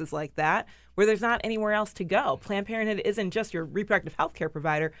places like that where there's not anywhere else to go. Planned Parenthood isn't just your reproductive health care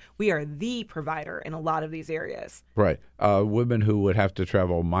provider. We are the provider in a lot of these areas. Right. Women who would have to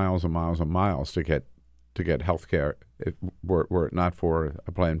travel miles and miles and miles to get health care were it not for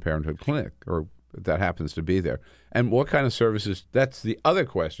a Planned Parenthood clinic or that happens to be there. And what kind of services? That's the other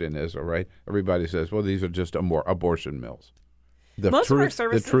question is, all right, everybody says, well, these are just more abortion mills. The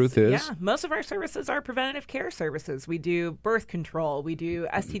truth is, most of our services are preventative care services. We do birth control. We do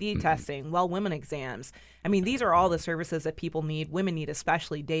STD testing, women exams. I mean, these are all the services that people need, women need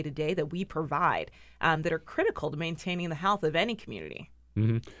especially day to day, that we provide that are critical to maintaining the health of any community.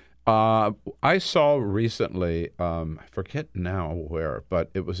 Mm-hmm. I saw recently, I forget now where, but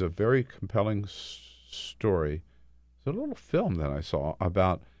it was a very compelling story. It's a little film that I saw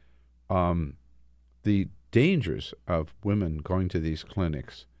about the dangers of women going to these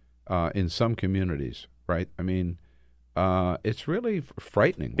clinics in some communities, right? I mean, it's really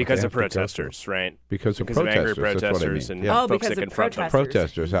frightening. Because of protesters, right? Because of angry protesters and folks that confront them.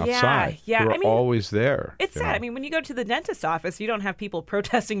 Protesters outside who are always there. It's sad. I mean, when you go to the dentist office, you don't have people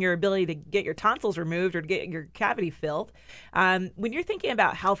protesting your ability to get your tonsils removed or to get your cavity filled. When you're thinking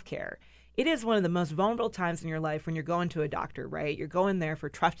about health care, it is one of the most vulnerable times in your life when you're going to a doctor, right? You're going there for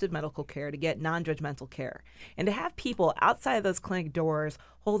trusted medical care to get non-judgmental care. And to have people outside of those clinic doors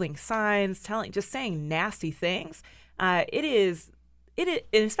holding signs, just saying nasty things, it is, and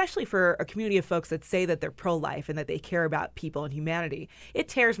especially for a community of folks that say that they're pro-life and that they care about people and humanity, it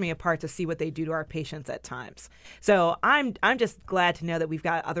tears me apart to see what they do to our patients at times. So I'm just glad to know that we've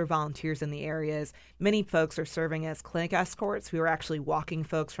got other volunteers in the areas. Many folks are serving as clinic escorts who are actually walking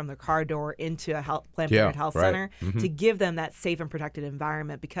folks from their car door into a Planned Parenthood Health Center to give them that safe and protected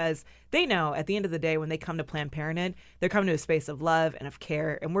environment, because they know at the end of the day when they come to Planned Parenthood, they're coming to a space of love and of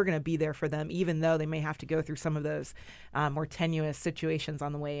care, and we're going to be there for them even though they may have to go through some of those more tenuous situations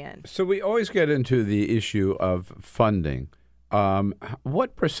on the way in. So we always get into the issue of funding.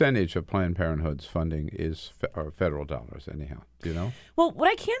 What percentage of Planned Parenthood's funding is federal dollars, anyhow? Do you know? Well, what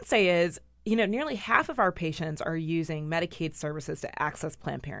I can say is, nearly half of our patients are using Medicaid services to access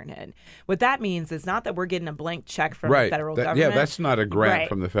Planned Parenthood. What that means is not that we're getting a blank check from the federal government. Yeah, that's not a grant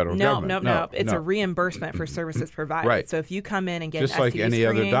from the federal government. No. It's a reimbursement for services provided. Right. So if you come in and get just an STD like any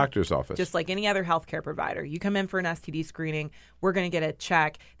screening, other doctor's office, just like any other healthcare provider, you come in for an STD screening, we're going to get a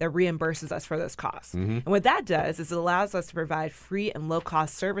check that reimburses us for those costs. And what that does is it allows us to provide free and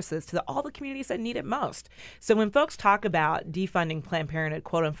low-cost services to all the communities that need it most. So when folks talk about defunding Planned Parenthood,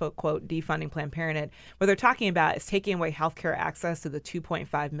 quote-unquote, quote, defunding Planned Parenthood, what they're talking about is taking away healthcare access to the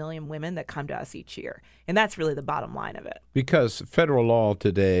 2.5 million women that come to us each year. And that's really the bottom line of it. Because federal law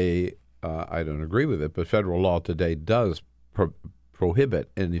today, I don't agree with it, but federal law today does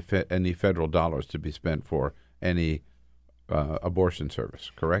prohibit any federal dollars to be spent for any abortion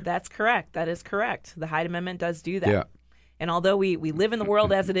service, correct? That's correct. That is correct. The Hyde Amendment does do that. Yeah. And although we live in the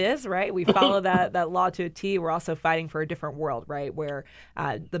world as it is, right, we follow that law to a T, we're also fighting for a different world, right, where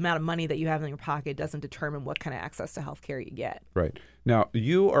the amount of money that you have in your pocket doesn't determine what kind of access to health care you get. Right. Now,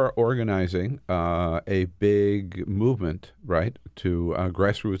 you are organizing a big movement, right, to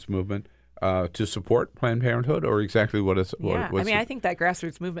grassroots movement to support Planned Parenthood, or exactly what is? I think that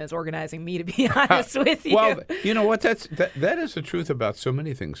grassroots movement is organizing me, to be honest with you. Well, you know what? That is the truth about so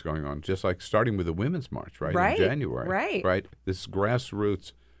many things going on. Just like starting with the Women's March, right, in January, right. This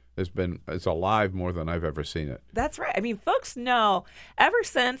grassroots it's alive more than I've ever seen it. That's right. I mean, folks know ever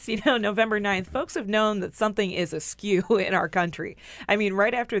since, November 9th, folks have known that something is askew in our country. I mean,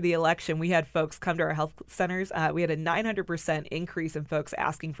 right after the election, we had folks come to our health centers. We had a 900% increase in folks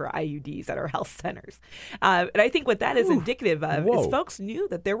asking for IUDs at our health centers. And I think what that is indicative of is folks knew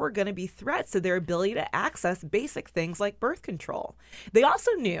that there were going to be threats to their ability to access basic things like birth control. They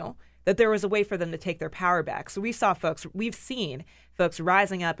also knew that there was a way for them to take their power back. So we've seen folks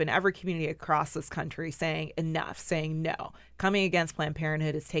rising up in every community across this country saying enough, saying no. Coming against Planned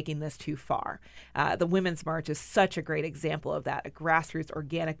Parenthood is taking this too far. The Women's March is such a great example of that, a grassroots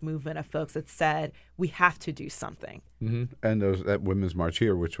organic movement of folks that said we have to do something. Mm-hmm. And that Women's March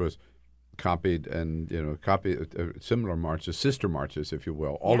here, which was copied similar marches, sister marches, if you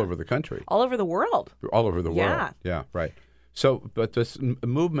will, all over the country. All over the world. All over the world. Yeah, right. So, but this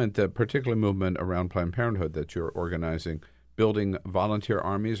movement, the particular movement around Planned Parenthood that you're organizing, building volunteer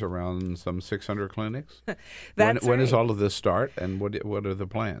armies around some 600 clinics? When does all of this start, and what are the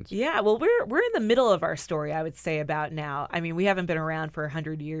plans? Yeah, well, we're in the middle of our story, I would say, about now. I mean, we haven't been around for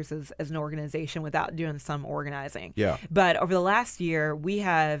 100 years as an organization without doing some organizing. Yeah. But over the last year,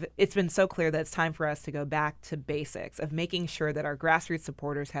 it's been so clear that it's time for us to go back to basics of making sure that our grassroots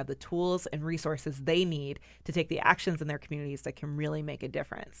supporters have the tools and resources they need to take the actions in their communities that can really make a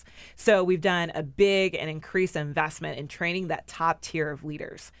difference. So we've done a big and increased investment in training that top tier of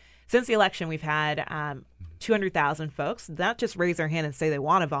leaders. Since the election, we've had 200,000 folks not just raise their hand and say they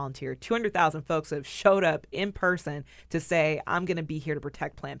want to volunteer. 200,000 folks have showed up in person to say, I'm going to be here to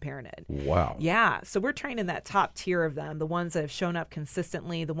protect Planned Parenthood. Wow. Yeah. So we're training that top tier of them, the ones that have shown up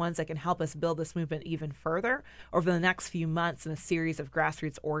consistently, the ones that can help us build this movement even further over the next few months in a series of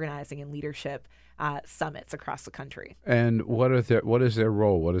grassroots organizing and leadership summits across the country. And what is their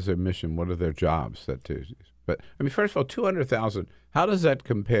role? What is their mission? What are their jobs? But I mean, first of all, 200,000. How does that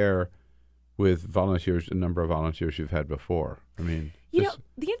compare with volunteers, the number of volunteers you've had before? I mean, the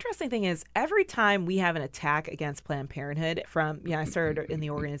interesting thing is every time we have an attack against Planned Parenthood I started in the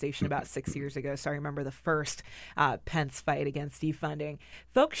organization about 6 years ago, so I remember the first Pence fight against defunding.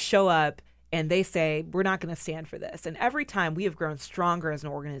 Folks show up and they say, we're not going to stand for this. And every time we have grown stronger as an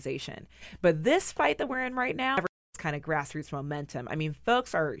organization. But this fight that we're in right now, kind of grassroots momentum. I mean,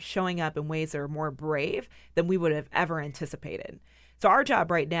 folks are showing up in ways that are more brave than we would have ever anticipated. So our job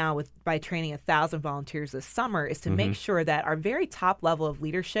right now by training 1,000 volunteers this summer is to make sure that our very top level of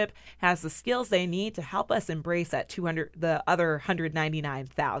leadership has the skills they need to help us embrace that the other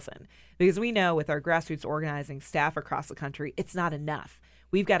 199,000. Because we know with our grassroots organizing staff across the country, it's not enough.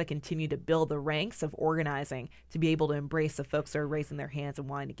 We've got to continue to build the ranks of organizing to be able to embrace the folks that are raising their hands and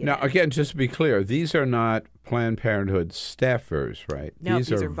wanting to get in. Now, again, just to be clear, these are not Planned Parenthood staffers, right? No,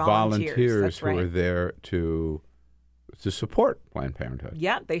 these are volunteers who are there to support Planned Parenthood.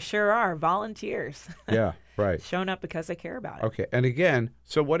 Yeah, they sure are. Volunteers. Yeah, right. Showing up because they care about it. Okay. And again,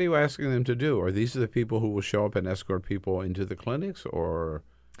 so what are you asking them to do? Are these the people who will show up and escort people into the clinics, or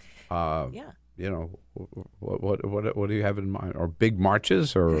you know, what do you have in mind? Or big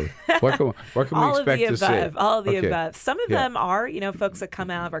marches, or what can we expect to see? All of the above. Some of them are, folks that come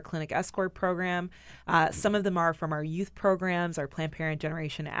out of our clinic escort program. Some of them are from our youth programs, our Planned Parenthood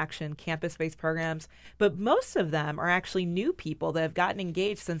Generation Action campus-based programs. But most of them are actually new people that have gotten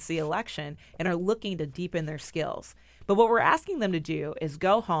engaged since the election and are looking to deepen their skills. But what we're asking them to do is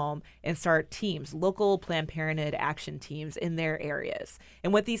go home and start teams, local Planned Parenthood action teams in their areas.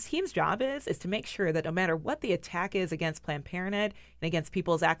 And what these teams' job is to make sure that no matter what the attack is against Planned Parenthood and against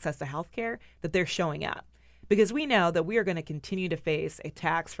people's access to health care, that they're showing up. Because we know that we are going to continue to face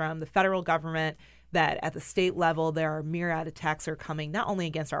attacks from the federal government, that at the state level, there are myriad attacks that are coming not only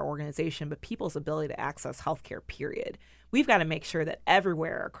against our organization, but people's ability to access health care, period. We've got to make sure that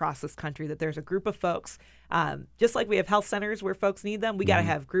everywhere across this country that there's a group of folks, just like we have health centers where folks need them, we got to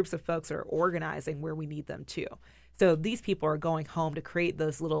have groups of folks that are organizing where we need them too. So these people are going home to create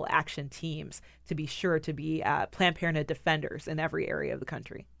those little action teams to be sure to be Planned Parenthood defenders in every area of the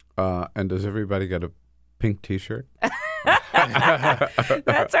country. And does everybody get a pink T-shirt?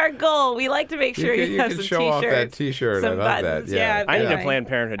 That's our goal. We like to make sure you have some show off that T-shirt. Some I love buttons. that. Yeah. I need a Planned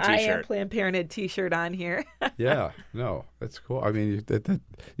Parenthood T-shirt. I have Planned Parenthood T-shirt on here. Yeah. No, that's cool. I mean,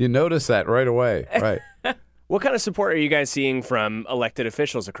 you notice that right away, right? What kind of support are you guys seeing from elected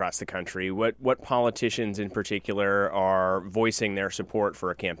officials across the country? What politicians in particular are voicing their support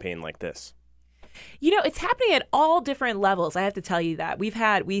for a campaign like this? It's happening at all different levels. I have to tell you that.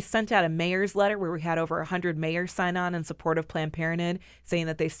 We sent out a mayor's letter where we had over 100 mayors sign on in support of Planned Parenthood, saying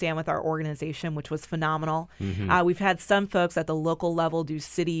that they stand with our organization, which was phenomenal. We've had some folks at the local level do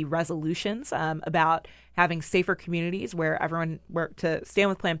city resolutions about having safer communities where everyone work to stand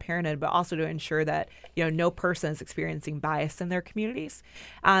with Planned Parenthood, but also to ensure that no person is experiencing bias in their communities.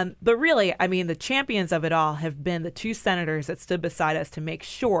 But really, I mean, the champions of it all have been the two senators that stood beside us to make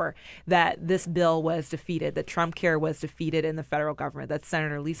sure that this bill was defeated, that Trump Care was defeated in the federal government. That's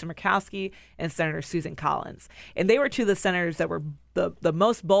Senator Lisa Murkowski and Senator Susan Collins. And they were two of the senators that were the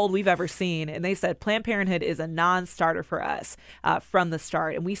most bold we've ever seen. And they said Planned Parenthood is a non-starter for us from the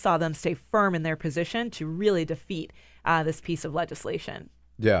start. And we saw them stay firm in their position to really defeat this piece of legislation.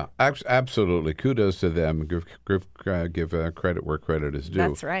 Yeah, absolutely. Kudos to them. Give credit where credit is due.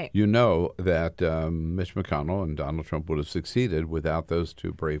 That's right. You know that Mitch McConnell and Donald Trump would have succeeded without those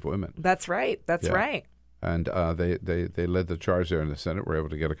two brave women. That's right. That's right. And they led the charge there in the Senate. Were able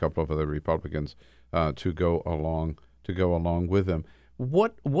to get a couple of other Republicans to go along with them.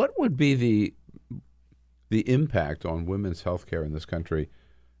 What would be the impact on women's health care in this country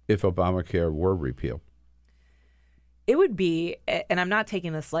if Obamacare were repealed? It would be, and I'm not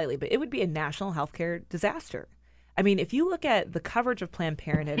taking this lightly, but it would be a national healthcare disaster. I mean, if you look at the coverage of Planned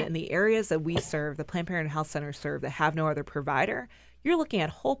Parenthood and the areas that we serve, the Planned Parenthood Health Centers serve that have no other provider, you're looking at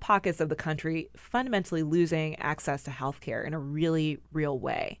whole pockets of the country fundamentally losing access to healthcare in a really real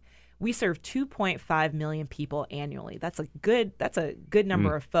way. We serve 2.5 million people annually. That's a good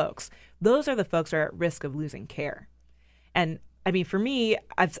number of folks. Those are the folks who are at risk of losing care. And I mean, for me,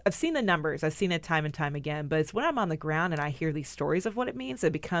 I've seen the numbers. I've seen it time and time again. But it's when I'm on the ground and I hear these stories of what it means,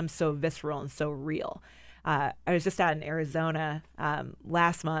 it becomes so visceral and so real. I was just out in Arizona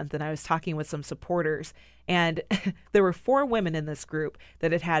last month, and I was talking with some supporters. And there were 4 women in this group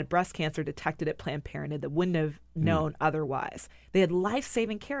that had breast cancer detected at Planned Parenthood that wouldn't have known otherwise. They had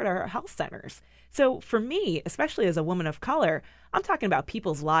life-saving care at our health centers. So for me, especially as a woman of color, I'm talking about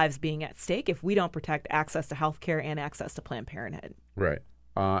people's lives being at stake if we don't protect access to health care and access to Planned Parenthood. Right.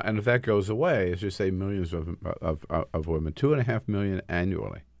 And if that goes away, as you say, millions of women, 2.5 million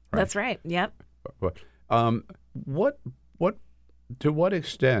annually. Right? That's right. Yep. But, to what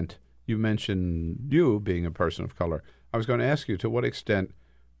extent, you mentioned you being a person of color. I was going to ask you, to what extent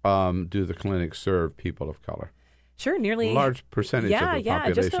do the clinics serve people of color? Sure, nearly a large percentage of the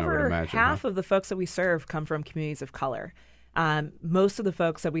population, just over I would imagine. Half of the folks that we serve come from communities of color. Most of the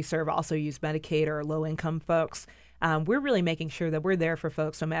folks that we serve also use Medicaid or low-income folks. we're really making sure that we're there for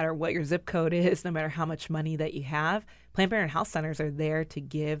folks no matter what your zip code is, no matter how much money that you have. Planned Parenthood health centers are there to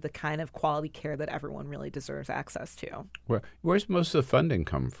give the kind of quality care that everyone really deserves access to. Where's most of the funding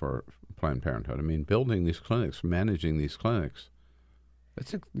come for Planned Parenthood? I mean, building these clinics, managing these clinics,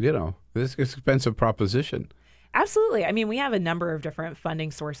 that's, this is an expensive proposition. Absolutely. I mean, we have a number of different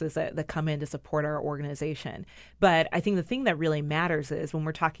funding sources that come in to support our organization. But I think the thing that really matters is when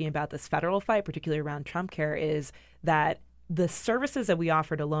we're talking about this federal fight, particularly around Trump Care, is that the services that we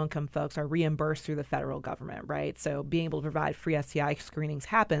offer to low-income folks are reimbursed through the federal government, right? So being able to provide free STI screenings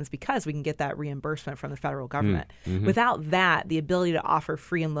happens because we can get that reimbursement from the federal government. Mm-hmm. Without that, the ability to offer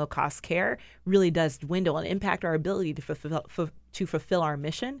free and low-cost care really does dwindle and impact our ability to fulfill our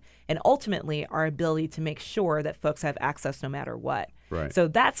mission and ultimately our ability to make sure that folks have access no matter what. Right. So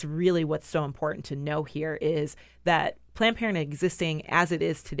that's really what's so important to know here is that Planned Parenthood existing as it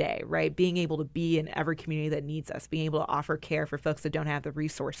is today, right? Being able to be in every community that needs us, being able to offer care for folks that don't have the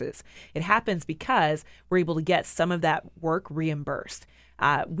resources. It happens because we're able to get some of that work reimbursed.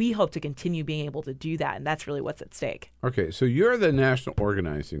 We hope to continue being able to do that, and that's really what's at stake. Okay, so you're the national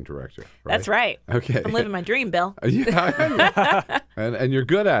organizing director, right? That's right. Okay. I'm living my dream, Bill. Yeah, and you're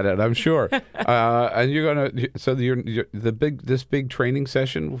good at it, I'm sure. And you're gonna. So this big training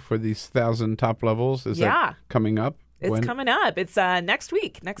session for these 1,000 top levels is that coming up? It's coming up. It's next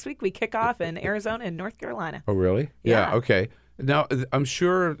week. Next week we kick off in Arizona and North Carolina. Oh, really? Yeah. Okay. Now, I'm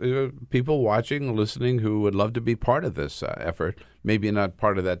sure people watching, listening, who would love to be part of this effort, maybe not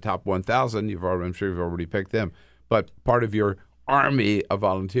part of that top 1,000. I'm sure you've already picked them, but part of your army of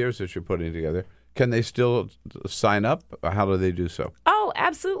volunteers that you're putting together. Can they still sign up? How do they do so? Oh,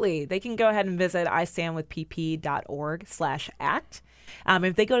 absolutely. They can go ahead and visit istandwithpp.org/act.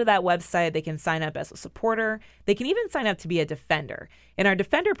 If they go to that website, they can sign up as a supporter. They can even sign up to be a defender. And our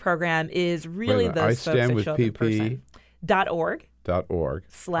defender program is really those folks that show up in person. .org/act.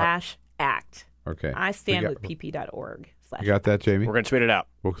 Okay. istandwithpp.org/act. You got that, Jamie? We're going to tweet it out.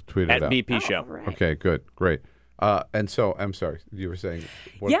 We'll tweet it out. At BP Show. Right. Okay, good. Great. And so, I'm sorry, you were saying...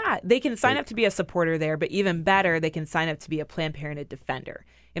 they can sign up to be a supporter there, but even better, they can sign up to be a Planned Parenthood defender.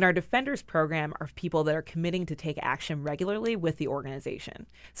 And our defenders program are people that are committing to take action regularly with the organization.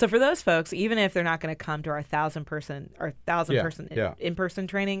 So for those folks, even if they're not going to come to our 1,000-person in-person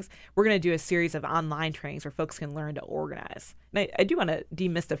trainings, we're going to do a series of online trainings where folks can learn to organize. And I do want to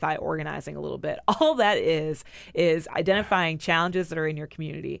demystify organizing a little bit. All that is identifying challenges that are in your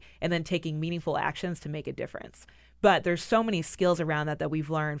community and then taking meaningful actions to make a difference. But there's so many skills around that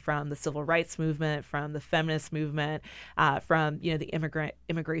we've learned from the civil rights movement, from the feminist movement, from the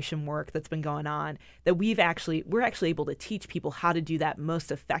immigration work that's been going on, that we're actually able to teach people how to do that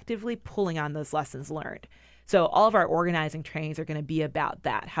most effectively, pulling on those lessons learned. So all of our organizing trainings are going to be about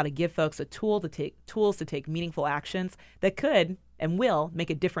that, how to give folks tools to take meaningful actions that could and will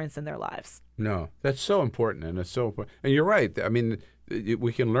make a difference in their lives. No, that's so important, and it's so important. And you're right. I mean,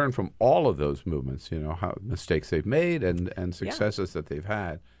 we can learn from all of those movements, how mistakes they've made and successes that they've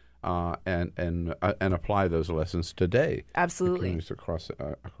had, and apply those lessons today. Absolutely. Across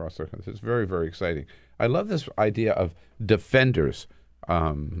the country. It's very, very exciting. I love this idea of defenders.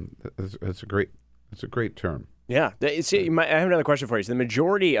 It's a great term. Yeah. See, I have another question for you. So the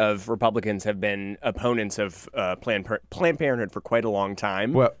majority of Republicans have been opponents of Planned Parenthood for quite a long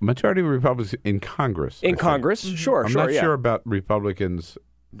time. Well, majority of Republicans in Congress. Sure. I'm not sure about Republicans.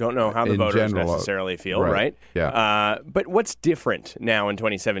 Don't know how the voters necessarily feel, right? Yeah. But what's different now in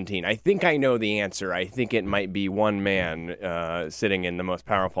 2017? I think I know the answer. I think it might be one man sitting in the most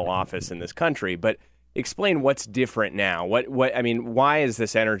powerful office in this country. But explain what's different now. Why is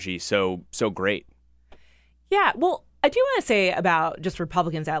this energy so great? Yeah, well, I do want to say about just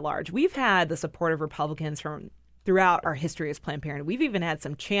Republicans at large. We've had the support of Republicans from throughout our history as Planned Parenthood. We've even had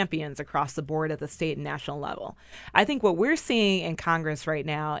some champions across the board at the state and national level. I think what we're seeing in Congress right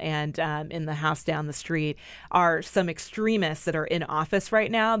now and in the House down the street are some extremists that are in office right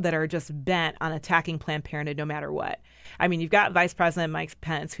now that are just bent on attacking Planned Parenthood no matter what. I mean, you've got Vice President Mike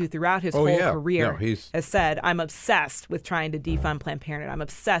Pence, who throughout his whole career has said, I'm obsessed with trying to defund Planned Parenthood. I'm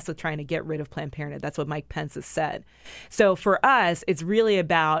obsessed with trying to get rid of Planned Parenthood. That's what Mike Pence has said. So for us, it's really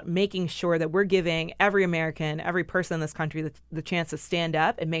about making sure that we're giving every American, every person in this country the chance to stand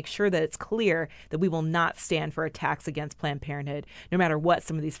up and make sure that it's clear that we will not stand for attacks against Planned Parenthood, no matter what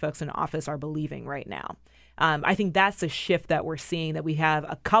some of these folks in office are believing right now. I think that's the shift that we're seeing, that we have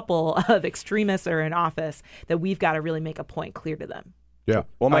a couple of extremists that are in office that we've got to really make a point clear to them. Yeah.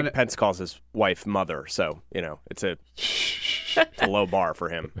 Well, Mike Pence calls his wife mother, so, it's a low bar for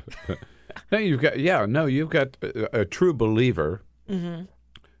him. You've got a true believer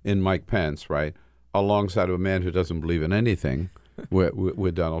in Mike Pence, right? alongside of a man who doesn't believe in anything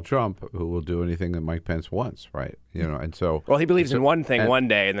with Donald Trump, who will do anything that Mike Pence wants, right? And so... Well, he believes in one thing one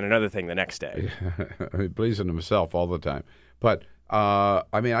day and then another thing the next day. He believes in himself all the time. But,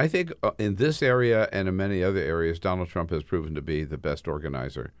 I think in this area and in many other areas, Donald Trump has proven to be the best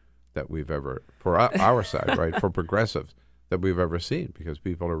organizer that we've ever, for our side, right, for progressives, that we've ever seen, because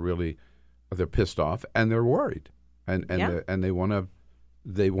people are really, they're pissed off and they're worried. And they want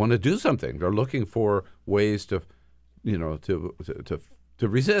to do something. They're looking for ways to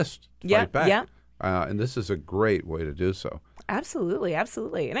resist, fight back. Yeah. And this is a great way to do so. Absolutely,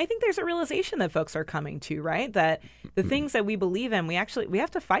 absolutely. And I think there's a realization that folks are coming to, right? That the things that we believe in, we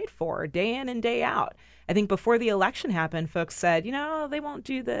have to fight for day in and day out. I think before the election happened, folks said, they won't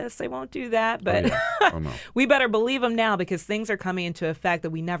do this, they won't do that. But no. We better believe them now, because things are coming into effect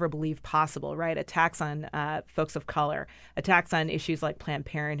that we never believed possible, right? Attacks on folks of color, attacks on issues like Planned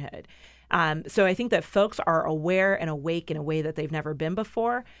Parenthood. So I think that folks are aware and awake in a way that they've never been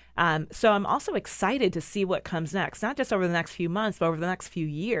before. So I'm also excited to see what comes next, not just over the next few months, but over the next few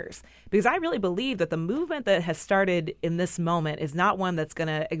years, because I really believe that the movement that has started in this moment is not one that's going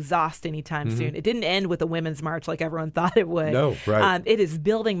to exhaust anytime soon. It didn't end with the Women's March like everyone thought it would. No, right. It is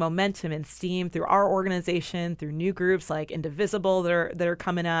building momentum and steam through our organization, through new groups like Indivisible that are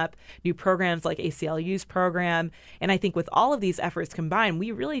coming up, new programs like ACLU's program. And I think with all of these efforts combined,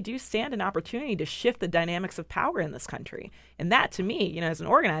 we really do stand an opportunity to shift the dynamics of power in this country. And that, to me, as an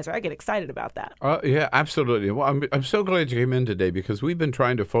organizer, I get excited about that. Yeah, absolutely. Well, I'm so glad you came in today, because we've been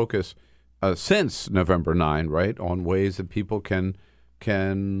trying to focus since November 9, right, on ways that people can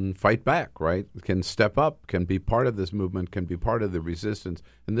fight back, right, can step up, can be part of this movement, can be part of the resistance.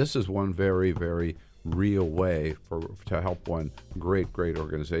 And this is one very, very real way to help one great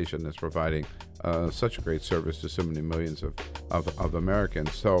organization that's providing such a great service to so many millions of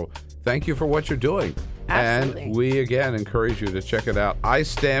Americans. So thank you for what you're doing. Absolutely. And we, again, encourage you to check it out.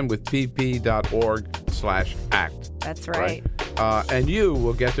 istandwithpp.org/act. That's right. And you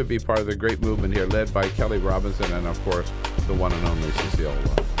will get to be part of the great movement here, led by Kelley Robinson and, of course, the one and only Cecile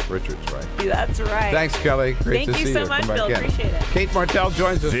Richards, right? That's right. Thanks, Kelley. Great to see you. Thank you so much, Bill. In. Appreciate it. Cate Martel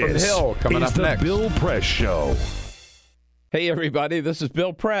joins us from the Hill, coming up next. This is the Bill Press Show. Hey, everybody, this is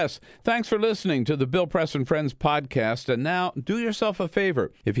Bill Press. Thanks for listening to the Bill Press and Friends podcast. And now, do yourself a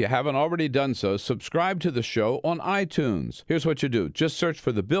favor. If you haven't already done so, subscribe to the show on iTunes. Here's what you do. Just search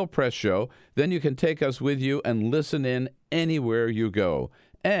for the Bill Press Show. Then you can take us with you and listen in anywhere you go.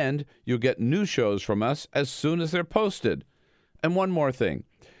 And you'll get new shows from us as soon as they're posted. And one more thing.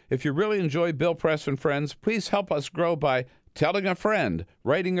 If you really enjoy Bill Press and Friends, please help us grow by telling a friend,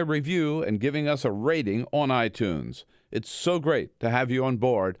 writing a review, and giving us a rating on iTunes. It's so great to have you on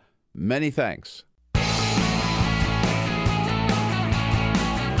board. Many thanks.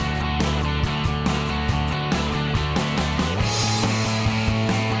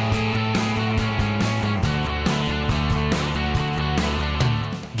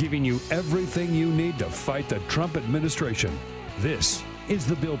 Giving you everything you need to fight the Trump administration. This is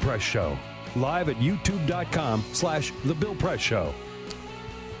The Bill Press Show. Live at youtube.com/The Bill Press Show.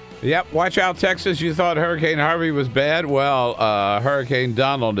 Yep, watch out, Texas. You thought Hurricane Harvey was bad? Well, Hurricane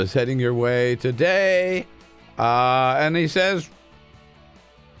Donald is heading your way today. And he says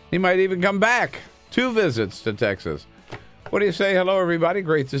he might even come back. 2 visits to Texas. What do you say? Hello, everybody.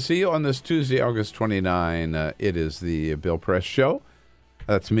 Great to see you on this Tuesday, August 29. It is the Bill Press Show.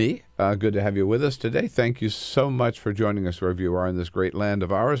 That's me. Good to have you with us today. Thank you so much for joining us wherever you are in this great land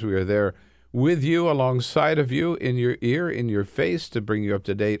of ours. We are there with you, alongside of you, in your ear, in your face, to bring you up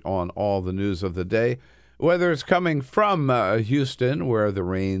to date on all the news of the day, whether it's coming from Houston, where the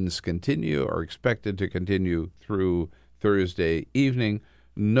rains continue or expected to continue through Thursday evening.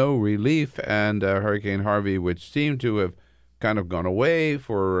 No relief, and Hurricane Harvey, which seemed to have kind of gone away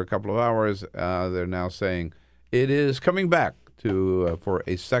for a couple of hours, they're now saying it is coming back to for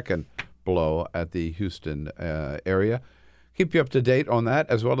a second blow at the Houston area. Keep you up to date on that,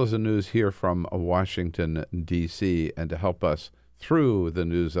 as well as the news here from Washington, D.C. And to help us through the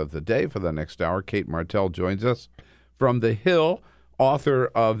news of the day for the next hour, Cate Martel joins us from The Hill, author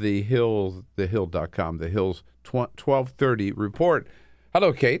of The Hill.com, The Hill's 1230 report.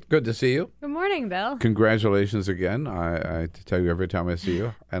 Hello, Cate. Good to see you. Good morning, Bill. Congratulations again. I tell you every time I see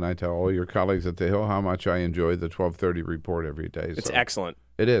you, and I tell all your colleagues at The Hill how much I enjoy the 1230 report every day. It's excellent.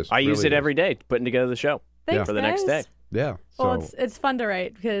 It is. I use it every day, putting together the show for the next day. Yeah. Well, it's fun to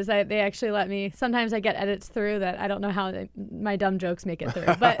write because they actually let me. Sometimes I get edits through that I don't know how my dumb jokes make it through,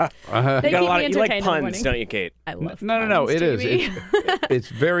 but they keep me entertained. You like puns, don't you, Cate? I love puns. No. It is. It's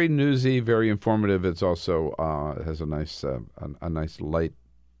very newsy, very informative. It's also it has a nice light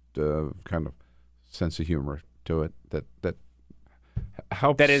kind of sense of humor to it that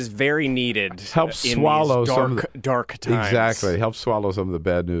helps. That is very needed. Helps in swallow these some of dark times. Exactly. Helps swallow some of the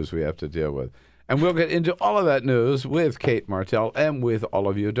bad news we have to deal with. And we'll get into all of that news with Cate Martel and with all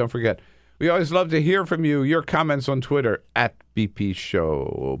of you. Don't forget, we always love to hear from you, your comments on Twitter at BP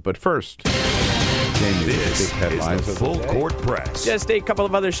Show. But first, Jamie, this big headlines is the Full Court Press. Just a couple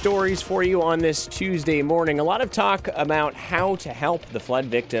of other stories for you on this Tuesday morning. A lot of talk about how to help the flood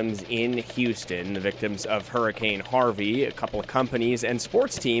victims in Houston, the victims of Hurricane Harvey. A couple of companies and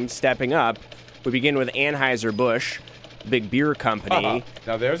sports teams stepping up. We begin with Anheuser-Busch, big beer company.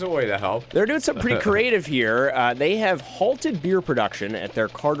 Now there's a way to help. They're doing something pretty creative here. They have halted beer production at their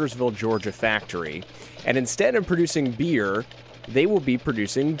Cartersville, Georgia factory. And instead of producing beer, they will be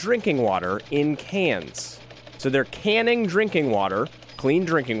producing drinking water in cans. So they're canning drinking water, clean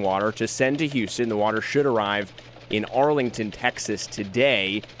drinking water, to send to Houston. The water should arrive in Arlington, Texas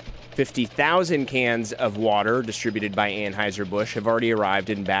today. 50,000 cans of water distributed by Anheuser-Busch have already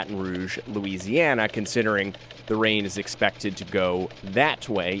arrived in Baton Rouge, Louisiana, considering the rain is expected to go that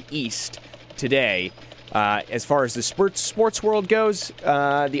way, east, today. As far as the sports world goes,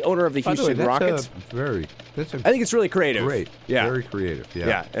 the owner of the Houston Rockets... I think it's really creative. Great. Yeah. Very creative.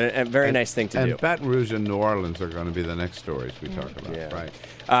 Yeah. And a very nice thing to do. And Baton Rouge and New Orleans are going to be the next stories we talk about.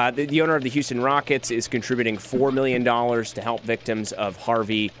 Right. The owner of the Houston Rockets is contributing $4 million to help victims of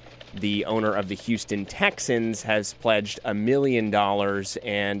Harvey. The owner of the Houston Texans has pledged $1 million,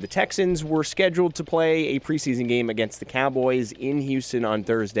 and the Texans were scheduled to play a preseason game against the Cowboys in Houston on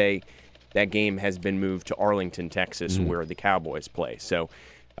Thursday. That game has been moved to Arlington, Texas, where the Cowboys play. So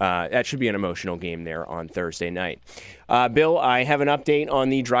that should be an emotional game there on Thursday night. Bill, I have an update on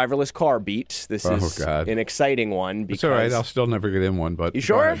the driverless car beat. This is an exciting one. It's all right. I'll still never get in one. But you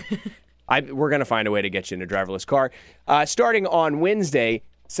sure? We're going to find a way to get you in a driverless car. Starting on Wednesday,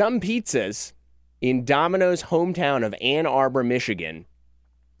 some pizzas in Domino's hometown of Ann Arbor, Michigan,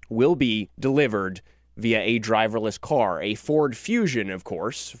 will be delivered via a driverless car. A Ford Fusion, of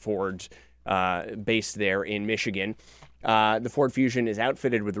course, Ford based there in Michigan. The Ford Fusion is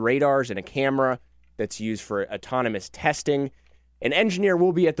outfitted with radars and a camera that's used for autonomous testing. An engineer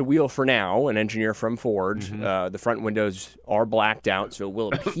will be at the wheel for now, an engineer from Ford. The front windows are blacked out, so it will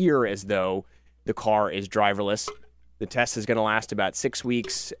appear as though the car is driverless. The test is going to last about 6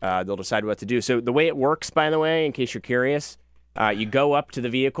 weeks. They'll decide what to do. So the way it works, by the way, in case you're curious, you go up to the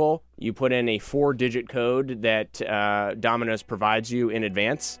vehicle, you put in a 4-digit code that Domino's provides you in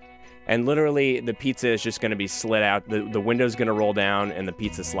advance, and literally the pizza is just going to be slid out. The window's going to roll down, and the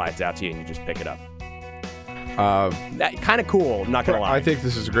pizza slides out to you, and you just pick it up. Kind of cool, not going to lie. I think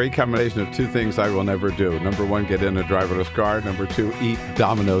this is a great combination of two things I will never do. Number one, get in a driverless car. Number two, eat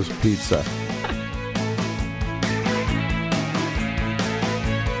Domino's pizza.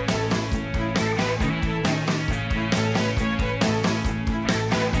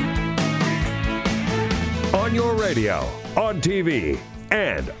 On your radio, on TV,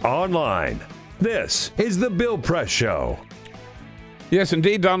 and online. This is The Bill Press Show. Yes,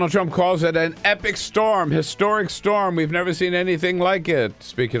 indeed, Donald Trump calls it an epic storm, historic storm. We've never seen anything like it.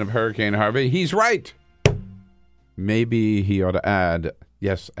 Speaking of Hurricane Harvey, he's right. Maybe he ought to add,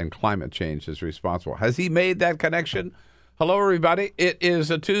 yes, and climate change is responsible. Has he made that connection? Hello, everybody. It is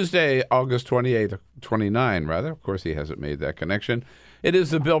a Tuesday, August 29, rather. Of course, he hasn't made that connection. It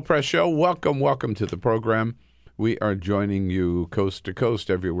is the Bill Press Show. Welcome to the program. We are joining you coast to coast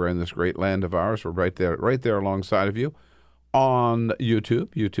everywhere in this great land of ours. We're right there alongside of you on YouTube,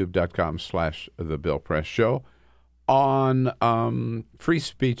 youtube.com/The Bill Press Show, on Free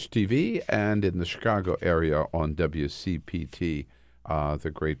Speech TV, and in the Chicago area on WCPT,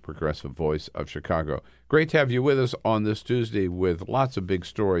 the great progressive voice of Chicago. Great to have you with us on this Tuesday with lots of big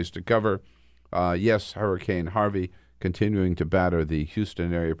stories to cover. Yes, Hurricane Harvey continuing to batter the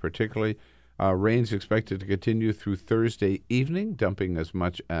Houston area particularly. Rain's expected to continue through Thursday evening, dumping as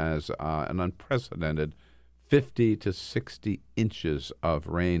much as an unprecedented 50 to 60 inches of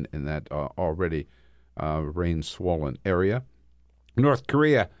rain in that already rain-swollen area. North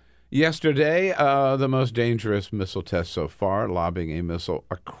Korea, yesterday, the most dangerous missile test so far, lobbing a missile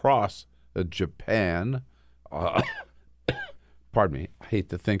across Japan. Pardon me, I hate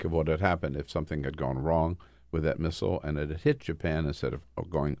to think of what had happened if something had gone wrong with that missile and it had hit Japan instead of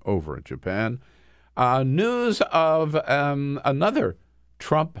going over Japan. News of another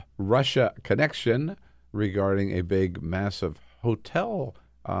Trump-Russia connection regarding a big, massive hotel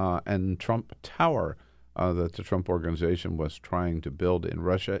and Trump Tower that the Trump organization was trying to build in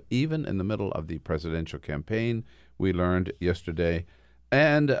Russia, even in the middle of the presidential campaign, we learned yesterday.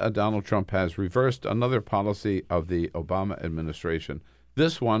 And Donald Trump has reversed another policy of the Obama administration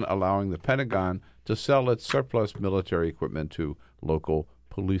This one allowing the Pentagon to sell its surplus military equipment to local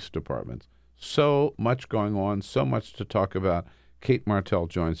police departments. So much going on, so much to talk about. Cate Martel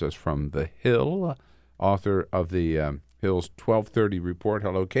joins us from The Hill, author of the Hill's 1230 report.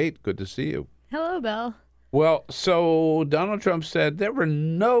 Hello, Cate. Good to see you. Hello, Bill. Well, so Donald Trump said there were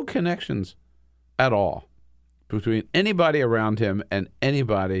no connections at all between anybody around him and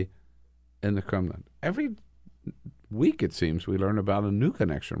anybody in the Kremlin. Every week, it seems, we learn about a new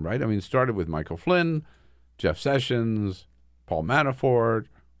connection, right? I mean, it started with Michael Flynn, Jeff Sessions, Paul Manafort,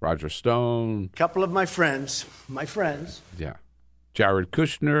 Roger Stone. A couple of my friends. Yeah. Jared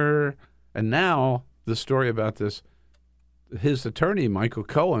Kushner. And now the story about this, his attorney, Michael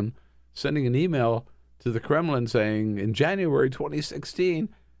Cohen, sending an email to the Kremlin saying in January 2016,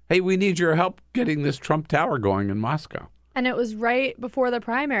 hey, we need your help getting this Trump Tower going in Moscow. And it was right before the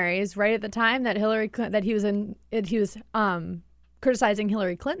primaries, right at the time that he was criticizing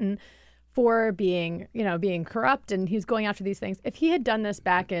Hillary Clinton for being corrupt, and he was going after these things. If he had done this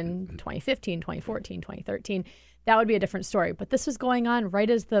back in 2015, 2014, 2013, that would be a different story. But this was going on right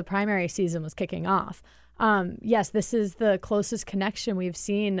as the primary season was kicking off. Yes, this is the closest connection we've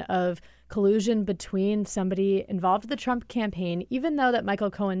seen of collusion between somebody involved in the Trump campaign, even though that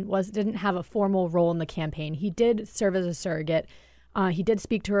Michael Cohen didn't have a formal role in the campaign. He did serve as a surrogate. He did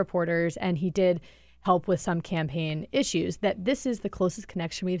speak to reporters, and he did help with some campaign issues. That this is the closest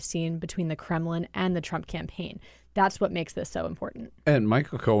connection we've seen between the Kremlin and the Trump campaign. That's what makes this so important. And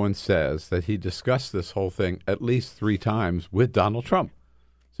Michael Cohen says that he discussed this whole thing at least 3 times with Donald Trump.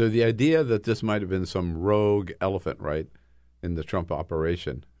 So the idea that this might have been some rogue elephant, right, in the Trump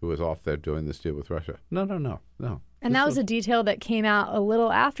operation who was off there doing this deal with Russia. No. And that was a detail that came out a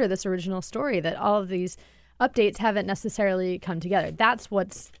little after this original story, that all of these updates haven't necessarily come together. That's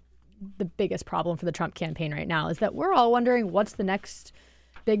what's the biggest problem for the Trump campaign right now, is that we're all wondering what's the next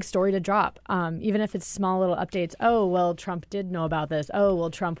big story to drop, even if it's small little updates. Oh, well, Trump did know about this. Oh, well,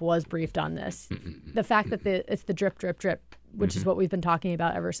 Trump was briefed on this. The fact that it's the drip, drip, drip, which is what we've been talking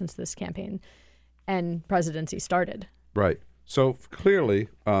about ever since this campaign and presidency started. Right. So clearly,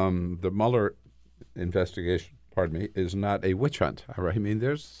 the Mueller investigation, is not a witch hunt. Right? I mean,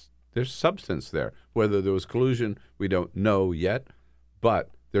 there's substance there. Whether there was collusion, we don't know yet, but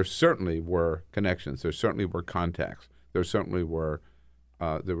there certainly were connections. There certainly were contacts. There certainly were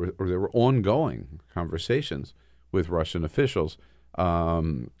there were ongoing conversations with Russian officials,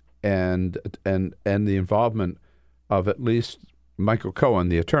 and the involvement of at least Michael Cohen,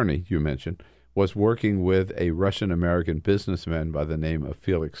 the attorney you mentioned, was working with a Russian-American businessman by the name of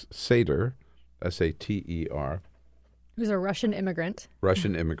Felix Sater, S-A-T-E-R. Who's a Russian immigrant.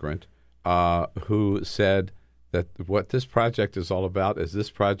 Who said that what this project is all about is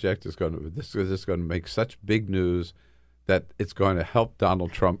this project is going to make such big news that it's going to help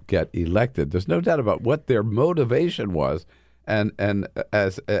Donald Trump get elected. There's no doubt about what their motivation was, and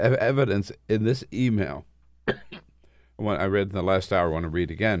as evidence in this email, what I read in the last hour, I want to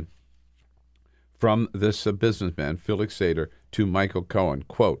read again, from this businessman, Felix Sater, to Michael Cohen,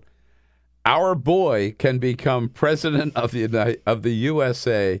 quote, "Our boy can become president of the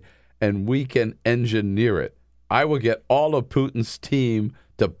USA, and we can engineer it. I will get all of Putin's team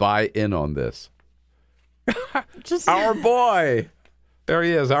to buy in on this." Just our boy. There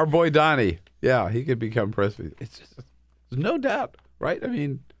he is, our boy Donnie. Yeah, he could become president. It's just, there's no doubt, right? I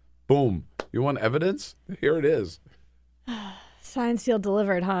mean, boom. You want evidence? Here it is. Signed, sealed,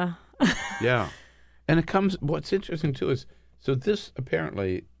 delivered, huh? Yeah. And it comes, what's interesting, too, is, so this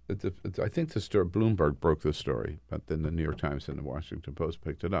apparently, I think the story, Bloomberg broke the story, but then the New York Times and the Washington Post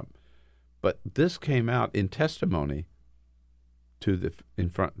picked it up. But this came out in testimony for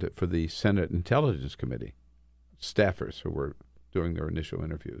the Senate Intelligence Committee staffers who were doing their initial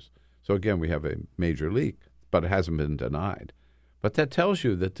interviews. So again, we have a major leak, but it hasn't been denied. But that tells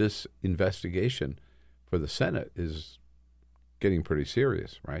you that this investigation for the Senate is getting pretty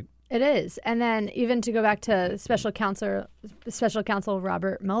serious, right? It is. And then even to go back to Special Counsel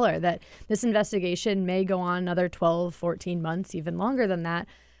Robert Mueller, that this investigation may go on another 12, 14 months, even longer than that.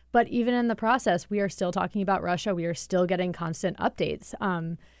 But even in the process, we are still talking about Russia. We are still getting constant updates.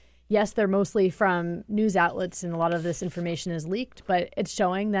 Yes, they're mostly from news outlets, and a lot of this information is leaked, but it's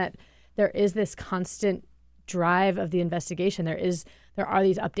showing that there is this constant drive of the investigation. There are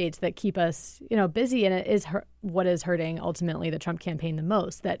these updates that keep us, busy, and it is what is hurting ultimately the Trump campaign the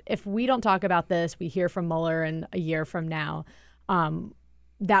most. That if we don't talk about this, we hear from Mueller in a year from now,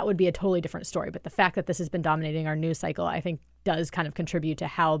 that would be a totally different story. But the fact that this has been dominating our news cycle, I think, does kind of contribute to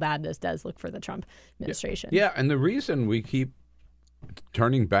how bad this does look for the Trump administration. Yeah, and the reason we keep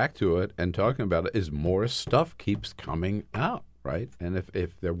turning back to it and talking about it is more stuff keeps coming out. right? And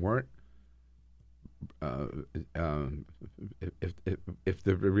if there weren't, if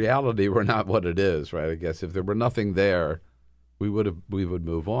the reality were not what it is, right? I guess if there were nothing there, we would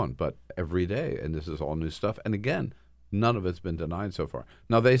move on. But every day, and this is all new stuff. And again, none of it's been denied so far.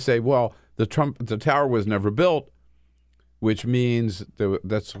 Now they say, well, the tower was never built, which means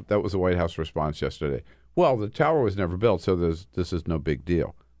that was the White House response yesterday. Well, the tower was never built, so this is no big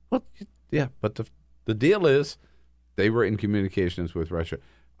deal. Well, yeah, but the deal is they were in communications with Russia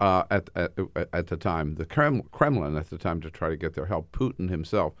at the time, the Kremlin at the time, to try to get their help. Putin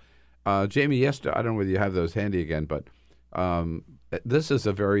himself, Jamie. Yesterday, I don't know whether you have those handy again, but this is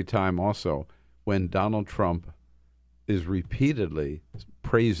a very time also when Donald Trump is repeatedly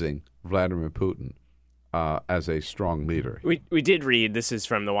praising Vladimir Putin as a strong leader. We did read, this is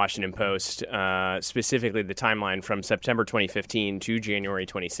from the Washington Post, specifically the timeline from September 2015 to January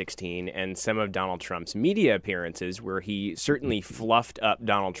 2016, and some of Donald Trump's media appearances where he certainly fluffed up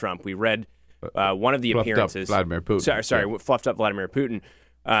Donald Trump. We read one of the appearances. Vladimir Putin. Sorry, fluffed up Vladimir Putin.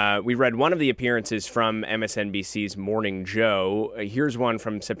 We read one of the appearances from MSNBC's Morning Joe. Here's one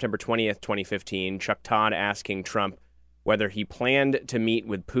from September 20th, 2015. Chuck Todd asking Trump whether he planned to meet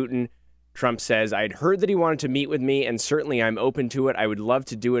with Putin. Trump says, I'd heard that he wanted to meet with me, and certainly I'm open to it. I would love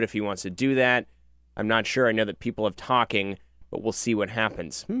to do it if he wants to do that. I'm not sure. I know that people have talking, but we'll see what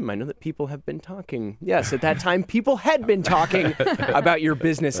happens. I know that people have been talking. Yes, at that time, people had been talking about your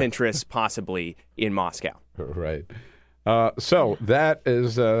business interests, possibly in Moscow. Right. So that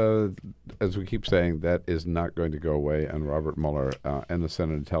is, as we keep saying, that is not going to go away on Robert Mueller and the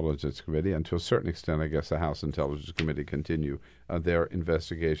Senate Intelligence Committee. And to a certain extent, I guess the House Intelligence Committee continue their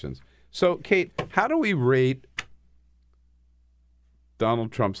investigations. So, Cate, how do we rate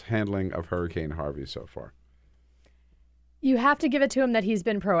Donald Trump's handling of Hurricane Harvey so far? You have to give it to him that he's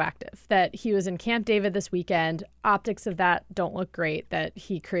been proactive, that he was in Camp David this weekend. Optics of that don't look great, that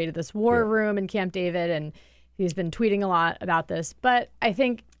he created this war room in Camp David, and he's been tweeting a lot about this. But I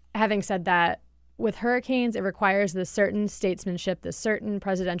think, having said that, with hurricanes, it requires this certain statesmanship, this certain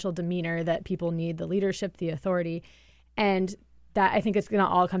presidential demeanor that people need, the leadership, the authority. And that, I think, it's going to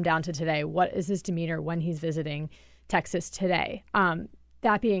all come down to today. What is his demeanor when he's visiting Texas today?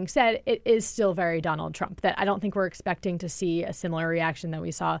 That being said, it is still very Donald Trump, that I don't think we're expecting to see a similar reaction that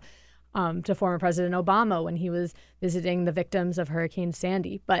we saw to former President Obama when he was visiting the victims of Hurricane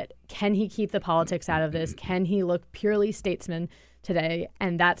Sandy. But can he keep the politics out of this? Can he look purely statesman today?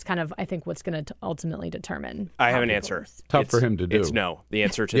 And that's kind of, I think, what's going to ultimately determine. I have an answer. Tough for him to do. It's no. The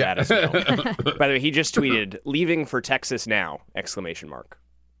answer to that is no. By the way, he just tweeted, leaving for Texas now, ! Just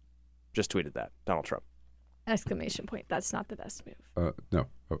tweeted that, Donald Trump. ! That's not the best move. No.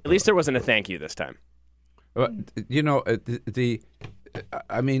 At least there wasn't a thank you this time. I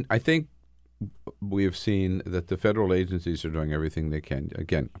think we have seen that the federal agencies are doing everything they can.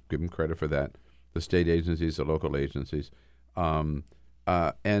 Again, give them credit for that. The state agencies, the local agencies, and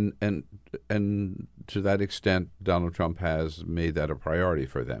to that extent, Donald Trump has made that a priority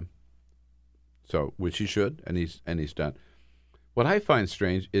for them. So, which he should, and he's done. What I find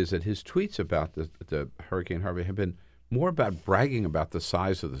strange is that his tweets about the Hurricane Harvey have been more about bragging about the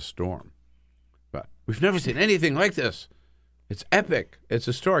size of the storm. But we've never seen anything like this. It's epic. It's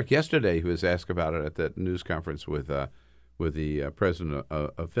historic. Yesterday, he was asked about it at that news conference with the president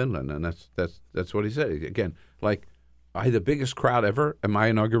of Finland, and that's what he said. Again, like, I had the biggest crowd ever at my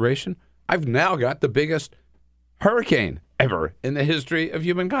inauguration. I've now got the biggest hurricane ever in the history of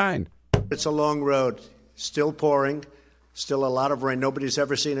humankind. It's a long road. Still pouring. Still a lot of rain. Nobody's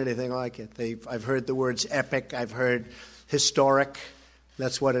ever seen anything like it. I've heard the words epic. I've heard historic.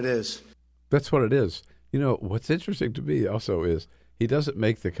 That's what it is. That's what it is. You know, what's interesting to me also is he doesn't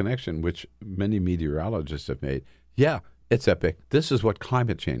make the connection, which many meteorologists have made. Yeah, it's epic. This is what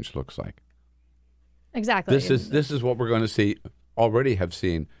climate change looks like. Exactly. This is what we're going to see, already have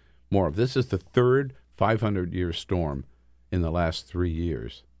seen more of. This is the third 500-year storm in the last 3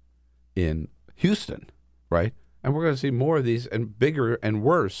 years in Houston, right? And we're going to see more of these, and bigger and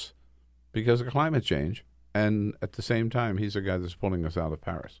worse because of climate change. And at the same time, he's a guy that's pulling us out of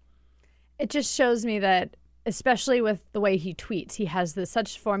Paris. It just shows me that, especially with the way he tweets, he has this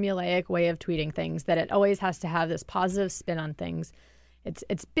such formulaic way of tweeting things that it always has to have this positive spin on things.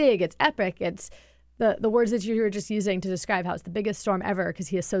 It's big, it's epic, it's the words that you were just using to describe how it's the biggest storm ever, because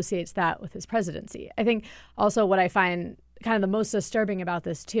he associates that with his presidency. I think also what I find kind of the most disturbing about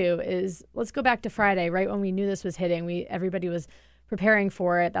this too is, let's go back to Friday, right when we knew this was hitting. Everybody was preparing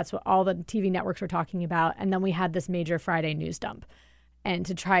for it. That's what all the TV networks were talking about. And then we had this major Friday news dump. And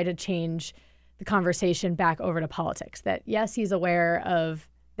to try to change the conversation back over to politics, that yes, he's aware of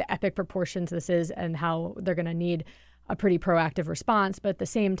the epic proportions this is and how they're going to need a pretty proactive response. But at the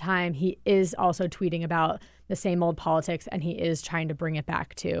same time, he is also tweeting about the same old politics, and he is trying to bring it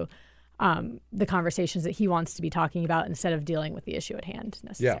back to the conversations that he wants to be talking about instead of dealing with the issue at hand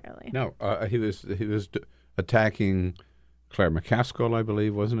necessarily. Yeah. No, he was attacking Claire McCaskill, I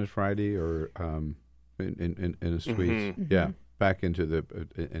believe, wasn't it Friday, or in his tweets? Mm-hmm. Yeah, back into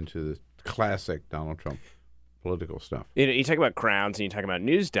the classic Donald Trump political stuff. You talk about crowds and you talk about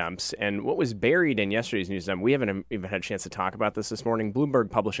news dumps, and what was buried in yesterday's news dump, we haven't even had a chance to talk about this morning. Bloomberg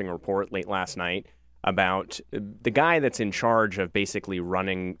publishing a report late last night about the guy that's in charge of basically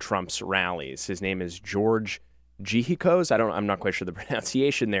running Trump's rallies. His name is George Gihikos. I'm not quite sure the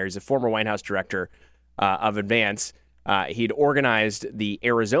pronunciation there. He's a former White House director of Advance. He'd organized the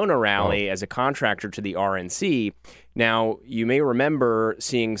Arizona rally as a contractor to the RNC. Now, you may remember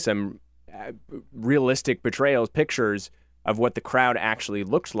seeing some realistic pictures of what the crowd actually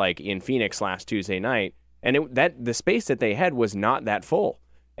looked like in Phoenix last Tuesday night. And the space that they had was not that full.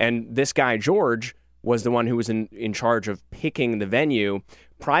 And this guy, George, was the one who was in charge of picking the venue.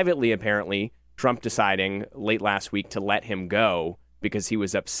 Privately, apparently, Trump deciding late last week to let him go because he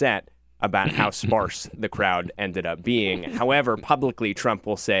was upset about how sparse the crowd ended up being. However, publicly, Trump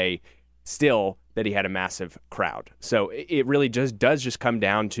will say still that he had a massive crowd. So it really does just come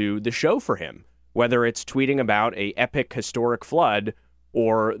down to the show for him, whether it's tweeting about a epic historic flood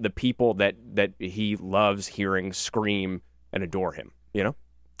or the people that he loves hearing scream and adore him, you know?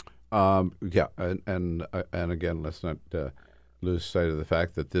 Yeah, and again, let's not lose sight of the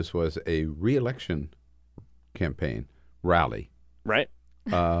fact that this was a re-election campaign rally. Right.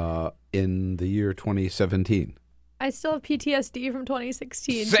 In the year 2017. I still have PTSD from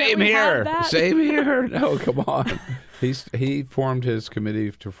 2016. Same here. Same here. No, come on. He formed his committee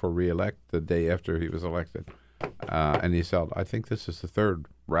for re-elect the day after he was elected, and he said, "I think this is the third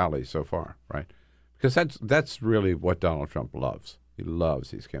rally so far, right?" Because that's really what Donald Trump loves. He loves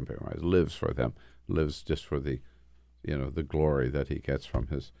these campaign rallies. Lives for them. Lives just for the glory that he gets from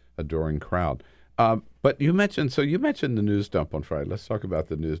his adoring crowd. But you mentioned the news dump on Friday. Let's talk about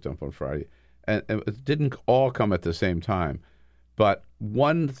the news dump on Friday. And it didn't all come at the same time. But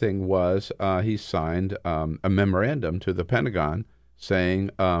one thing was he signed a memorandum to the Pentagon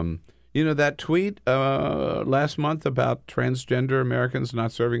saying, that tweet last month about transgender Americans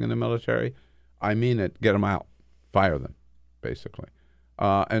not serving in the military, I mean it, get them out, fire them, basically.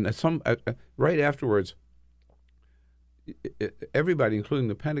 And right afterwards, everybody, including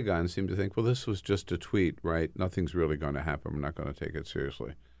the Pentagon, seemed to think, well, this was just a tweet, right? Nothing's really going to happen. We're not going to take it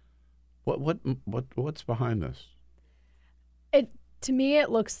seriously. What's behind this? To me, it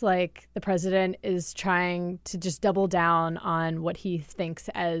looks like the president is trying to just double down on what he thinks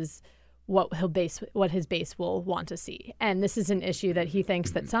as what his base will want to see. And this is an issue that he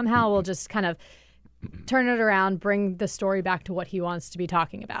thinks that somehow will just kind of turn it around, bring the story back to what he wants to be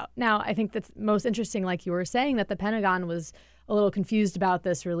talking about. Now, I think that's most interesting, like you were saying, that the Pentagon was a little confused about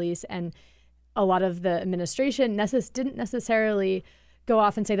this release, and a lot of the administration didn't necessarily go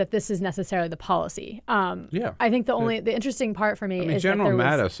off and say that this is necessarily the policy. I think the interesting part for me is General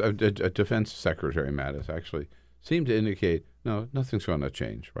that Mattis, Defense Secretary Mattis, actually seemed to indicate, no, nothing's going to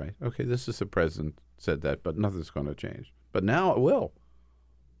change, right? Okay, this is the president said that, but nothing's going to change. But now it will.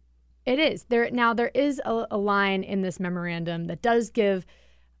 It is. There is a line in this memorandum that does give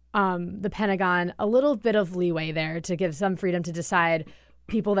the Pentagon a little bit of leeway there to give some freedom to decide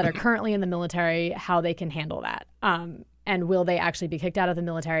people that are currently in the military, how they can handle that. And will they actually be kicked out of the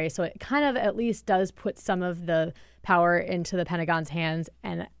military? So it kind of at least does put some of the power into the Pentagon's hands.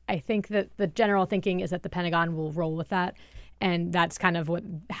 And I think that the general thinking is that the Pentagon will roll with that. And that's kind of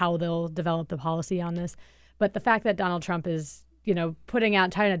how they'll develop the policy on this. But the fact that Donald Trump is,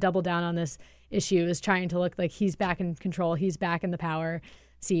 trying to double down on this issue, is trying to look like he's back in control, he's back in the power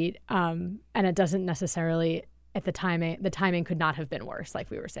seat. And it doesn't necessarily, at the timing could not have been worse, like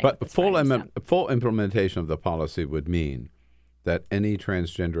we were saying. But full implementation of the policy would mean that any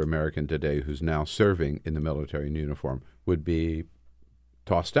transgender American today who's now serving in the military in uniform would be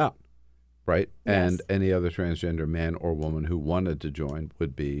tossed out, right? Yes. And any other transgender man or woman who wanted to join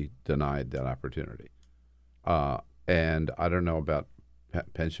would be denied that opportunity. And I don't know about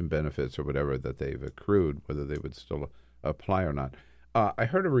pension benefits or whatever that they've accrued, whether they would still apply or not. I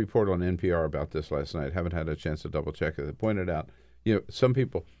heard a report on NPR about this last night. Haven't had a chance to double check it. It pointed out, some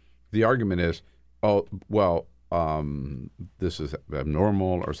people, the argument is, this is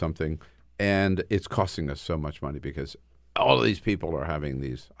abnormal or something, and it's costing us so much money because all of these people are having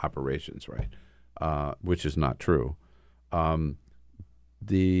these operations, right? Which is not true.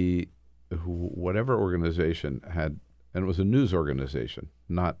 Whatever organization had, and it was a news organization,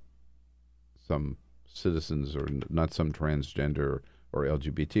 not some citizens or not some transgender or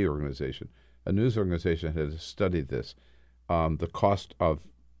LGBT organization. A news organization had studied this. The cost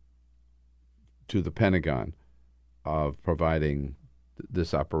to the Pentagon of providing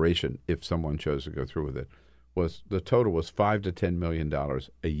this operation, if someone chose to go through with it, the total was $5 to $10 million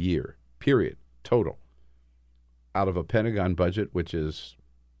a year, period, total, out of a Pentagon budget which is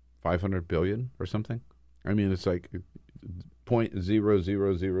 $500 billion or something. I mean, it's like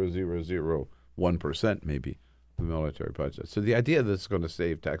 0.00001% maybe the military budget. So the idea that it's going to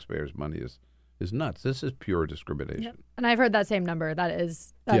save taxpayers' money is nuts. This is pure discrimination. Yep. And I've heard that same number. That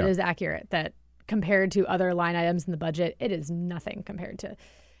is accurate. That compared to other line items in the budget, it is nothing compared to.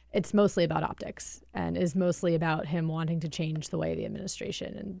 It's mostly about optics and is mostly about him wanting to change the way the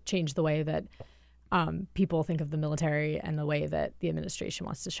administration and change the way that people think of the military and the way that the administration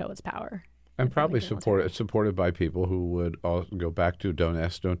wants to show its power. And probably supported by people who would also go back to don't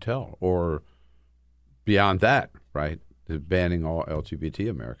ask, don't tell, or beyond that, right? Banning all LGBT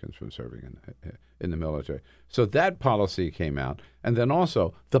Americans from serving in the military. So that policy came out. And then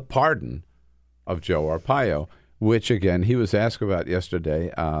also the pardon of Joe Arpaio, which, again, he was asked about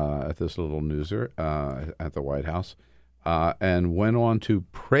yesterday at this little newser at the White House, and went on to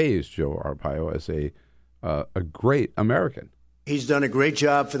praise Joe Arpaio as a great American. He's done a great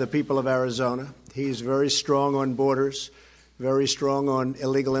job for the people of Arizona. He's very strong on borders, very strong on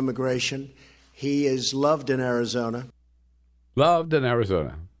illegal immigration. He is loved in Arizona. Loved in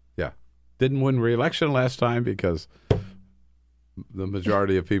Arizona, yeah. Didn't win re-election last time because the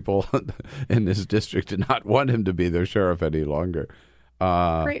majority of people in this district did not want him to be their sheriff any longer.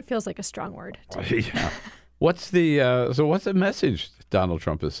 Great feels like a strong word. Yeah. What's the message Donald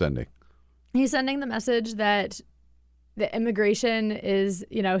Trump is sending? He's sending the message that the immigration is,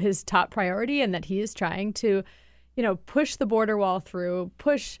 his top priority, and that he is trying to, push the border wall through,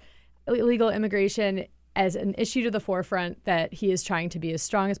 push illegal immigration as an issue to the forefront, that he is trying to be as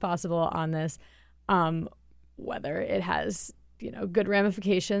strong as possible on this, whether it has, good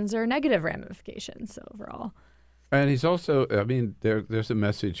ramifications or negative ramifications overall. And he's also, there's a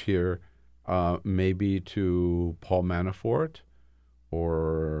message here maybe to Paul Manafort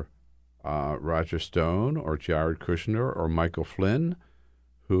or Roger Stone or Jared Kushner or Michael Flynn,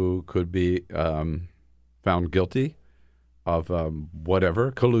 who could be found guilty of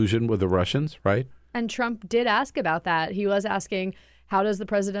whatever, collusion with the Russians, right? And Trump did ask about that. He was asking, how does the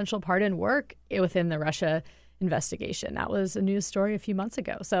presidential pardon work within the Russia investigation? That was a news story a few months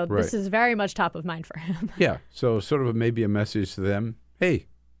ago. So right. This is very much top of mind for him. Yeah. So sort of maybe a message to them, hey,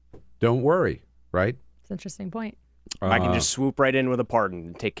 don't worry, right? It's an interesting point. I can just swoop right in with a pardon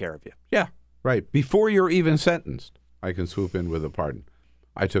and take care of you. Yeah, right. Before you're even sentenced, I can swoop in with a pardon.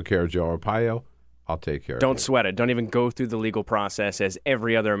 I took care of Joe Arpaio. I'll take care of you. Don't sweat it. Don't even go through the legal process as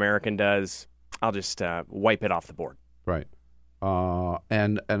every other American does. I'll just wipe it off the board. Right.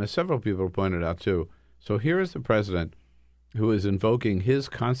 And as several people pointed out, too, so here is the president who is invoking his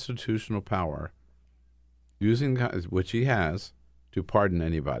constitutional power, using which he has, to pardon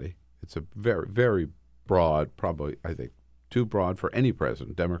anybody. It's a very, very broad, probably, I think, too broad for any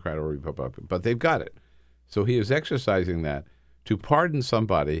president, Democrat or Republican, but they've got it. So he is exercising that to pardon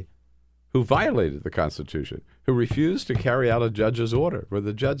somebody who violated the Constitution, who refused to carry out a judge's order, where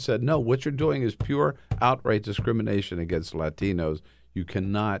the judge said, no, what you're doing is pure outright discrimination against Latinos. You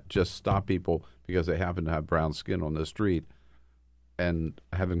cannot just stop people because they happen to have brown skin on the street and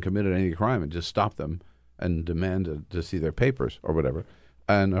haven't committed any crime and just stop them and demand to see their papers or whatever.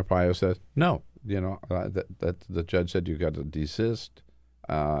 And Arpaio says, no, that the judge said you got to desist.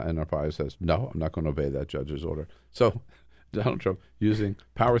 And Arpaio says, no, I'm not going to obey that judge's order. So Donald Trump using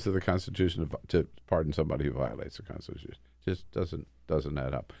powers of the Constitution to pardon somebody who violates the Constitution just doesn't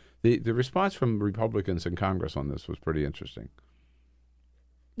add up. The response from Republicans in Congress on this was pretty interesting.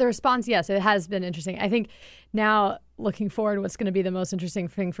 The response, yes, it has been interesting. I think now, looking forward, what's going to be the most interesting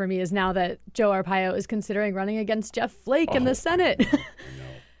thing for me is now that Joe Arpaio is considering running against Jeff Flake in the Senate. I know.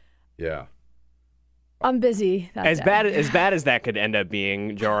 Yeah. I'm busy. As bad as that could end up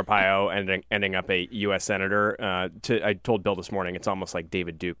being, Joe Arpaio ending up a U.S. senator. I told Bill this morning, it's almost like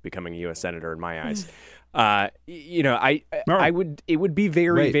David Duke becoming a U.S. senator in my eyes. It would be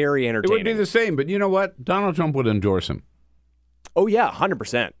very, very entertaining. It would be the same, but you know what? Donald Trump would endorse him. Oh yeah,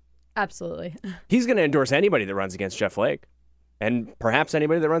 100%. Absolutely. He's going to endorse anybody that runs against Jeff Flake, and perhaps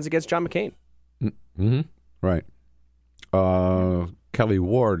anybody that runs against John McCain. Mm-hmm. Right. Kelly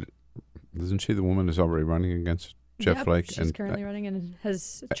Ward. Isn't she the woman who's already running against Jeff Flake? She's currently running and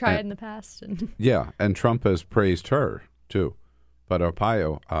has tried in the past. Yeah, and Trump has praised her, too. But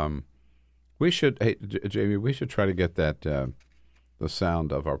Arpaio, Jamie, we should try to get that the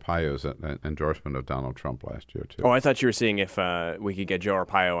sound of Arpaio's endorsement of Donald Trump last year, too. Oh, I thought you were seeing if we could get Joe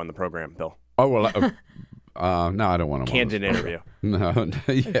Arpaio on the program, Bill. Oh, well, no, I don't want him Candid interview. No,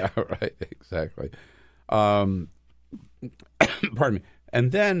 yeah, right, exactly. Pardon me.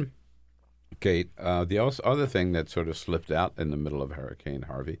 And then, Kate, the other thing that sort of slipped out in the middle of Hurricane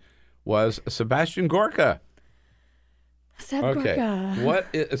Harvey was Sebastian Gorka. Gorka. What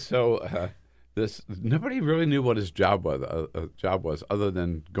is this? Nobody really knew what his job was, other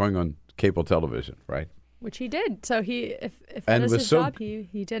than going on cable television, right? Which he did. So if that is his job,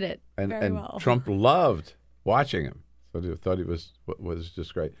 he did it very well. And Trump loved watching him. So he thought he was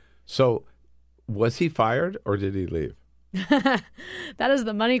just great. So was he fired or did he leave? That is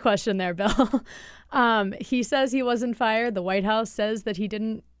the money question there, Bill. He says he wasn't fired. The White House says that he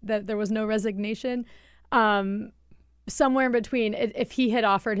didn't, that there was no resignation. Somewhere in between, if he had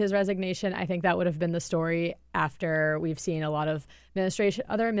offered his resignation, I think that would have been the story after we've seen a lot of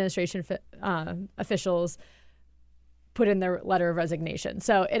other administration officials put in their letter of resignation.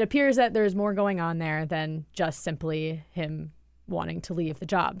 So it appears that there's more going on there than just simply him wanting to leave the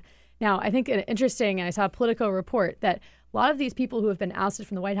job. Now, I think interesting, and I saw a Politico report that a lot of these people who have been ousted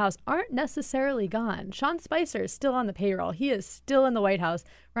from the White House aren't necessarily gone. Sean Spicer is still on the payroll. He is still in the White House.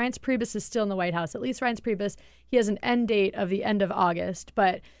 Reince Priebus is still in the White House. At least Reince Priebus, he has an end date of the end of August,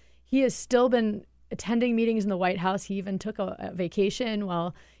 but he has still been attending meetings in the White House. He even took a vacation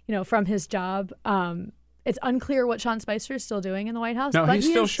from his job. It's unclear what Sean Spicer is still doing in the White House. No, but he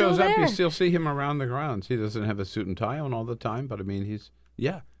still shows up. There. You still see him around the grounds. He doesn't have a suit and tie on all the time, but I mean, he's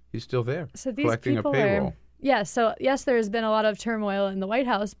still there, so these collecting a payroll. So yes, there's been a lot of turmoil in the White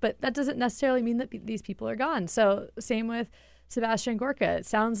House, but that doesn't necessarily mean that these people are gone. So same with Sebastian Gorka. It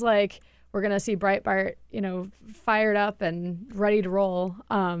sounds like we're going to see Breitbart, fired up and ready to roll.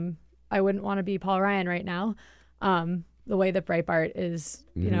 I wouldn't want to be Paul Ryan right now. The way that Breitbart is,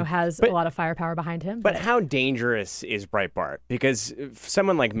 has a lot of firepower behind him. But how dangerous is Breitbart? Because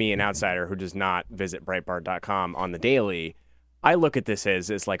someone like me, an outsider who does not visit Breitbart.com on the daily, I look at this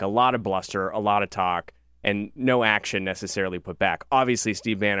as like a lot of bluster, a lot of talk, and no action necessarily put back. Obviously,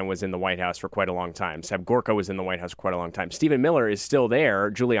 Steve Bannon was in the White House for quite a long time. Seb Gorka was in the White House for quite a long time. Stephen Miller is still there.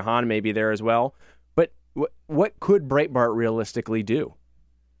 Julia Hahn may be there as well. But what could Breitbart realistically do?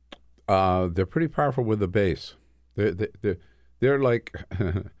 They're pretty powerful with the base. They're like,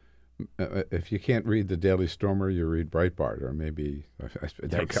 if you can't read the Daily Stormer, you read Breitbart, or maybe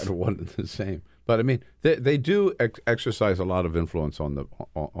they're kind of one and the same. But I mean, they do exercise a lot of influence on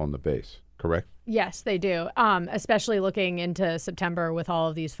the base. Correct? Yes, they do. Especially looking into September with all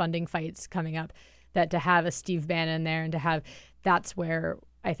of these funding fights coming up, that to have a Steve Bannon there and that's where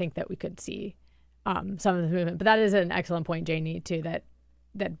I think that we could see some of the movement. But that is an excellent point, Janie, too, that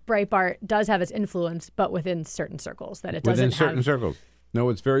Breitbart does have its influence, but within certain circles. That it doesn't within certain circles. No,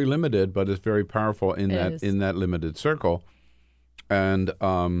 it's very limited, but it's very powerful in that limited circle, and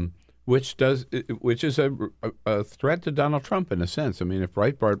which is a threat to Donald Trump in a sense. I mean, if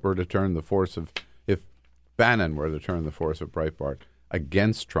Breitbart were to turn the force of, if Bannon were to turn the force of Breitbart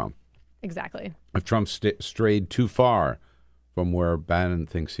against Trump, exactly. If Trump strayed too far from where Bannon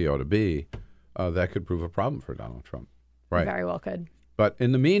thinks he ought to be, that could prove a problem for Donald Trump. Right. Very well could. But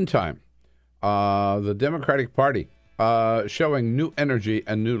in the meantime, the Democratic Party showing new energy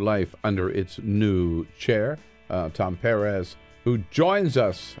and new life under its new chair, Tom Perez, who joins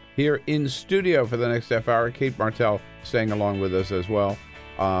us here in studio for the next half hour. Cate Martel staying along with us as well.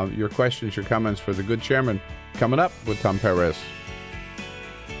 Your questions, your comments for the good chairman coming up with Tom Perez.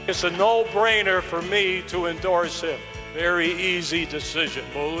 It's a no-brainer for me to endorse him. Very easy decision,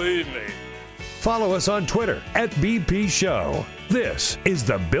 believe me. Follow us on Twitter @BP Show. This is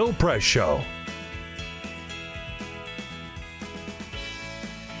The Bill Press Show.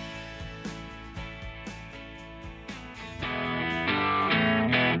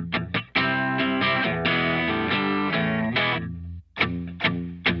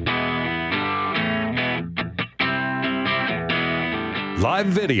 Live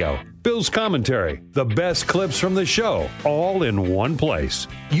video, Bill's commentary, the best clips from the show, all in one place.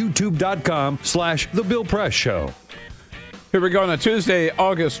 YouTube.com/The Bill Press Show. Here we go on a Tuesday,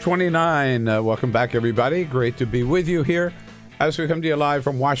 August 29. Welcome back, everybody. Great to be with you here as we come to you live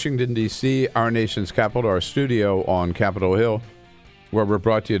from Washington, D.C., our nation's capital, our studio on Capitol Hill, where we're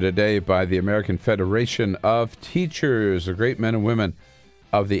brought to you today by the American Federation of Teachers, the great men and women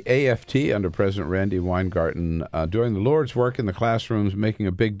of the AFT under President Randy Weingarten, doing the Lord's work in the classrooms, making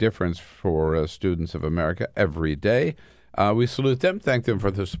a big difference for students of America every day. We salute them, thank them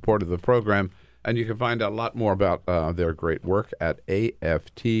for the support of the program, and you can find out a lot more about their great work at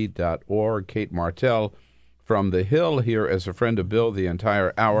aft.org. Cate Martel from the Hill here as a friend of Bill the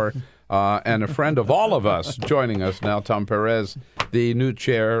entire hour, and a friend of all of us joining us now, Tom Perez, the new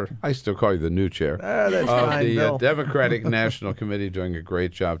chair. I still call you the new chair that's of fine, the Bill. Democratic National Committee, doing a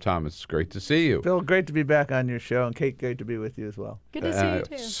great job. Tom, it's great to see you. Bill, great to be back on your show, and Cate, great to be with you as well. Good to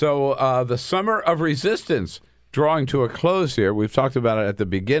see you, too. So the Summer of Resistance drawing to a close here. We've talked about it at the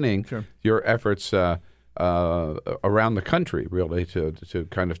beginning, your efforts around the country, really, to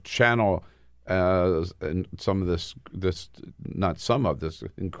kind of channel some of this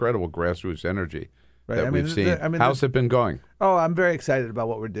incredible grassroots energy that we've seen. How's it been going? Oh, I'm very excited about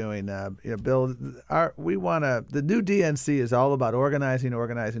what we're doing. Bill, the new DNC is all about organizing,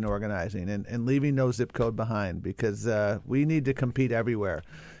 and leaving no zip code behind, because we need to compete everywhere.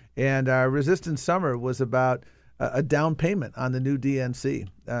 And our Resistance Summer was about a down payment on the new DNC.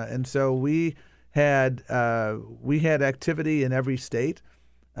 And so we had activity in every state.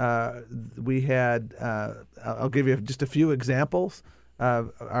 We had, I'll give you just a few examples.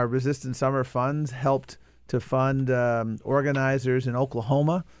 Our Resistance Summer funds helped to fund organizers in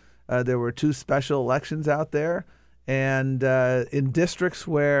Oklahoma. There were 2 special elections out there. And in districts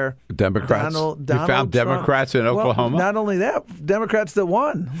where Democrats, Donald you found Trump, Democrats in Oklahoma? Well, not only that, Democrats that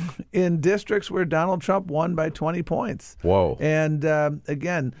won in districts where Donald Trump won by 20 points. Whoa. And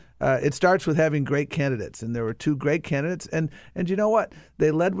again, it starts with having great candidates. And there were 2 great candidates. And you know what? They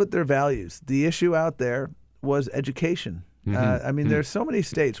led with their values. The issue out there was education. There's so many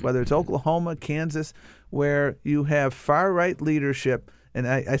states, whether it's Oklahoma, Kansas, where you have far-right leadership. And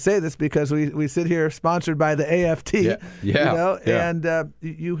I say this because we sit here sponsored by the AFT, and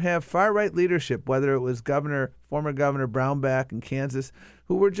you have far-right leadership, whether it was former Governor Brownback in Kansas,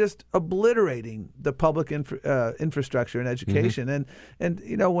 who were just obliterating the public infrastructure and education. And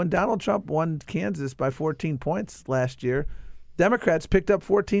when Donald Trump won Kansas by 14 points last year, Democrats picked up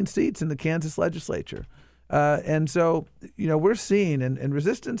 14 seats in the Kansas legislature. And so, we're seeing, and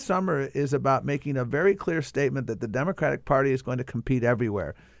Resistance Summer is about making a very clear statement that the Democratic Party is going to compete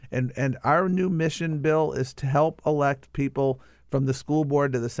everywhere. And our new mission, Bill, is to help elect people from the school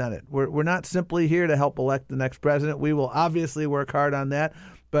board to the Senate. We're not simply here to help elect the next president. We will obviously work hard on that,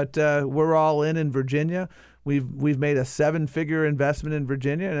 but we're all in Virginia. We've made a 7-figure investment in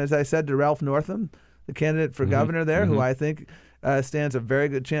Virginia. And as I said to Ralph Northam, the candidate for governor there, who I think stands a very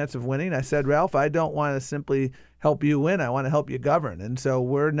good chance of winning, I said, Ralph, I don't want to simply help you win. I want to help you govern. And so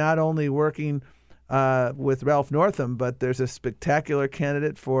we're not only working with Ralph Northam, but there's a spectacular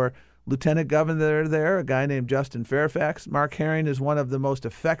candidate for lieutenant governor there, a guy named Justin Fairfax. Mark Herring is one of the most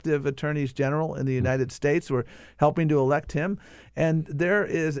effective attorneys general in the United States. We're helping to elect him. And there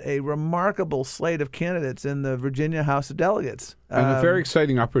is a remarkable slate of candidates in the Virginia House of Delegates. And a very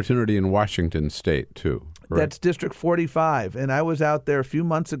exciting opportunity in Washington State, too. Right. That's District 45. And I was out there a few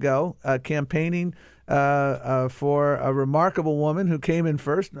months ago campaigning for a remarkable woman who came in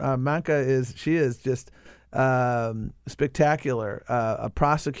first. Manka is just spectacular. A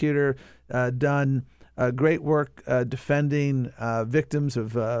prosecutor, done great work defending victims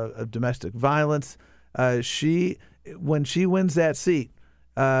of domestic violence. When she wins that seat,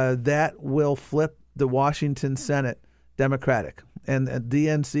 that will flip the Washington Senate Democratic. And the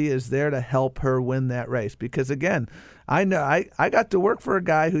DNC is there to help her win that race. Because, again, I know I got to work for a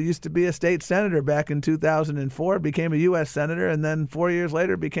guy who used to be a state senator back in 2004, became a U.S. senator, and then 4 years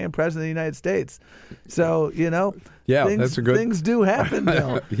later became president of the United States. So, things do happen,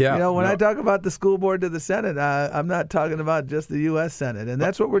 Bill. I talk about the school board to the Senate, I'm not talking about just the U.S. Senate. And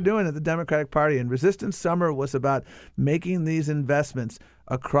that's what we're doing at the Democratic Party. And Resistance Summer was about making these investments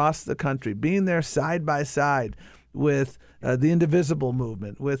across the country, being there side by side with the Indivisible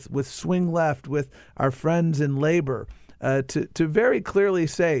movement, with Swing Left, with our friends in labor, to very clearly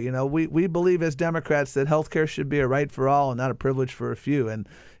say, we believe as Democrats that health care should be a right for all and not a privilege for a few. And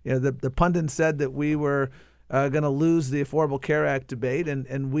the pundits said that we were going to lose the Affordable Care Act debate,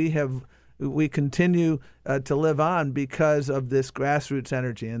 and we continue to live on because of this grassroots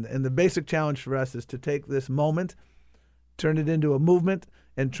energy. And the basic challenge for us is to take this moment, turn it into a movement,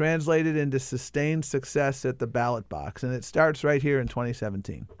 and translate it into sustained success at the ballot box. And it starts right here in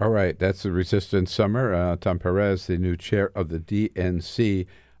 2017. All right. That's the Resistance Summer. Tom Perez, the new chair of the DNC.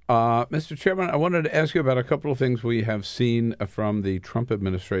 Mr. Chairman, I wanted to ask you about a couple of things we have seen from the Trump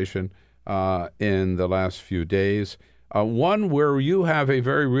administration in the last few days. One where you have a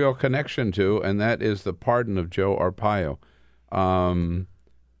very real connection to, and that is the pardon of Joe Arpaio.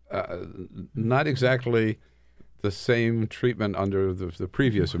 Not exactly the same treatment under the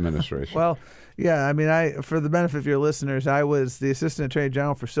previous administration. Well, yeah, for the benefit of your listeners, I was the Assistant Attorney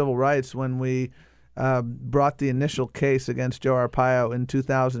General for Civil Rights when we brought the initial case against Joe Arpaio in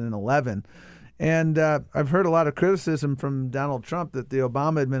 2011. And I've heard a lot of criticism from Donald Trump that the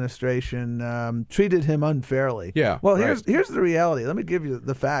Obama administration treated him unfairly. Yeah. Well, here's the reality. Let me give you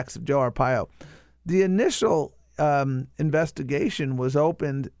the facts of Joe Arpaio. The initial investigation was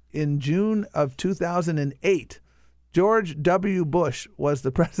opened in June of 2008. George W. Bush was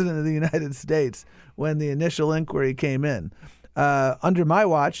the president of the United States when the initial inquiry came in. Under my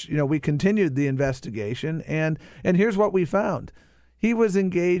watch, we continued the investigation, and here's what we found. He was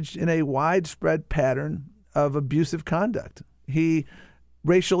engaged in a widespread pattern of abusive conduct. He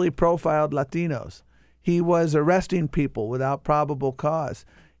racially profiled Latinos. He was arresting people without probable cause.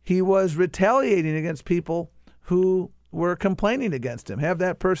 He was retaliating against people who were complaining against him. Have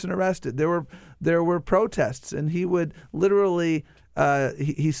that person arrested. There were protests, and he would literally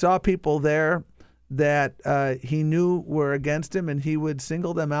he saw people there that he knew were against him, and he would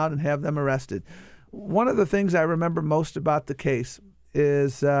single them out and have them arrested. One of the things I remember most about the case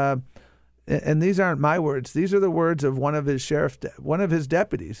is, and these aren't my words, these are the words of one of his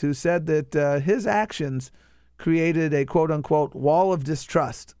deputies, who said that his actions created a quote-unquote wall of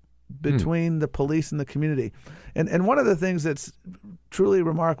distrust between the police and the community. And one of the things that's truly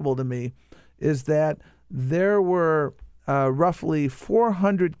remarkable to me is that there were roughly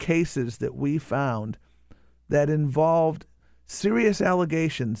 400 cases that we found that involved serious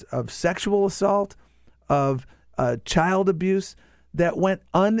allegations of sexual assault, of child abuse, that went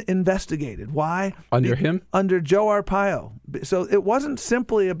uninvestigated. Why? Under him? Under Joe Arpaio. So it wasn't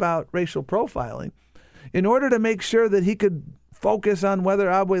simply about racial profiling. In order to make sure that he could focus on whether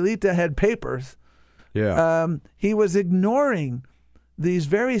Abuelita had papers, he was ignoring these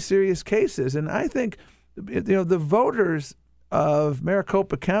very serious cases. And I think the voters of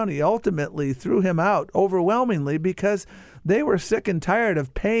Maricopa County ultimately threw him out overwhelmingly because they were sick and tired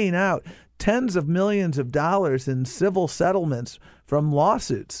of paying out tens of millions of dollars in civil settlements from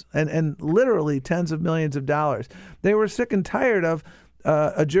lawsuits, and literally tens of millions of dollars. They were sick and tired of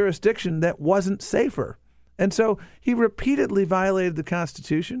a jurisdiction that wasn't safer. And so he repeatedly violated the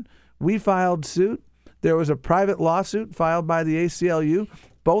Constitution. We filed suit. There was a private lawsuit filed by the ACLU.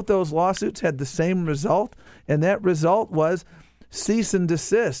 Both those lawsuits had the same result, and that result was cease and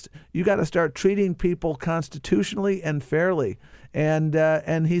desist. You got to start treating people constitutionally and fairly.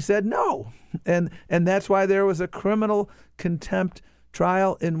 And he said no. And that's why there was a criminal contempt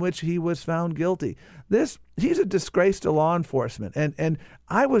trial in which he was found guilty. He's a disgrace to law enforcement. And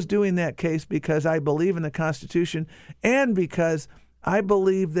I was doing that case because I believe in the Constitution and because I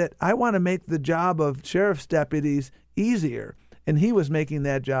believe that I want to make the job of sheriff's deputies easier. And he was making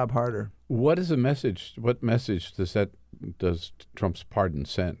that job harder. What is the message? What message does Trump's pardon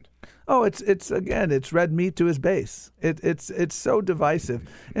send? Oh, it's red meat to his base. It's so divisive.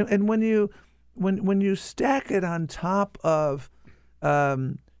 And when you stack it on top of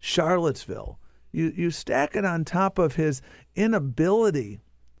Charlottesville, you stack it on top of his inability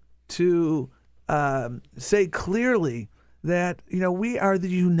to say clearly that we are the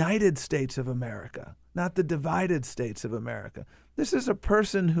United States of America, not the divided states of America. This is a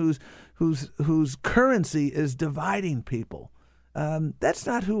person whose currency is dividing people. That's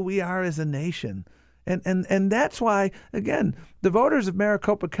not who we are as a nation. And that's why, again, the voters of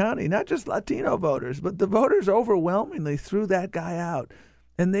Maricopa County, not just Latino voters, but the voters overwhelmingly threw that guy out.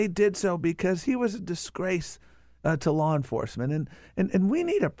 And they did so because he was a disgrace to law enforcement. And we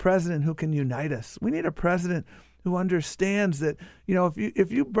need a president who can unite us. We need a president who understands that,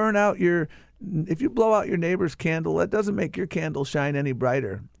 if you blow out your neighbor's candle, that doesn't make your candle shine any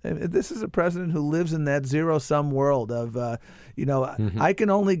brighter. And this is a president who lives in that zero-sum world of, I can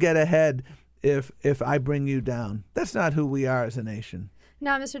only get ahead if I bring you down. That's not who we are as a nation.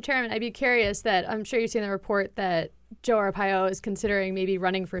 Now, Mr. Chairman, I'd be curious that I'm sure you've seen the report that Joe Arpaio is considering maybe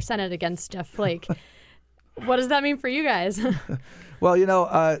running for Senate against Jeff Flake. What does that mean for you guys? Well,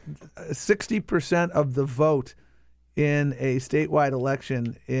 60% of the vote in a statewide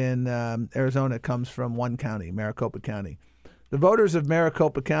election in Arizona comes from one county, Maricopa County. The voters of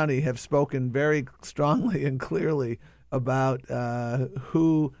Maricopa County have spoken very strongly and clearly about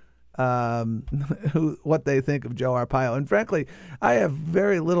what they think of Joe Arpaio. And frankly, I have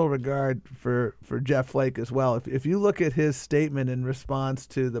very little regard for Jeff Flake as well. If you look at his statement in response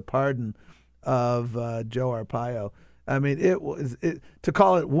to the pardon of Joe Arpaio, I mean, to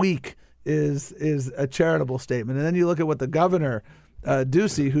call it weak is a charitable statement. And then you look at what the governor,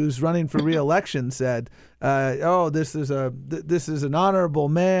 Ducey, who's running for re-election, said. This is an honorable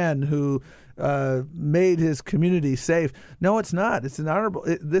man who made his community safe. No, it's not. It's an honorable.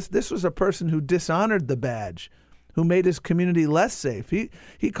 This was a person who dishonored the badge, who made his community less safe.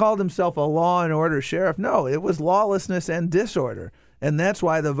 He called himself a law and order sheriff. No, it was lawlessness and disorder. And that's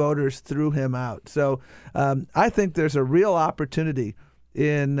why the voters threw him out. So I think there's a real opportunity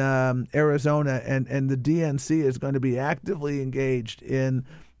in Arizona, and the DNC is going to be actively engaged in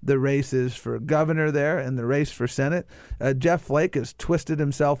the races for governor there and the race for Senate. Jeff Flake has twisted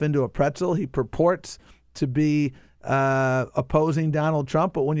himself into a pretzel. He purports to be opposing Donald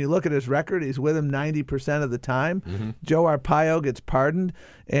Trump, but when you look at his record, he's with him 90% of the time. Mm-hmm. Joe Arpaio gets pardoned,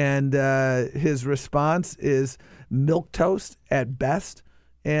 and his response is milquetoast at best.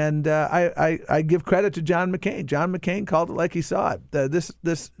 And I give credit to John McCain. John McCain called it like he saw it. This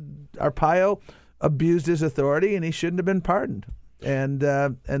Arpaio abused his authority, and he shouldn't have been pardoned. And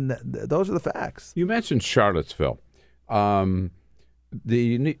those are the facts. You mentioned Charlottesville.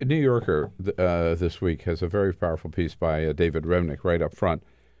 The New Yorker this week has a very powerful piece by David Remnick right up front.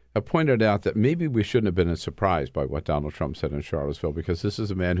 Pointed out that maybe we shouldn't have been surprised by what Donald Trump said in Charlottesville, because this is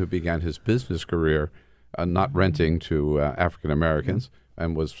a man who began his business career not renting to African Americans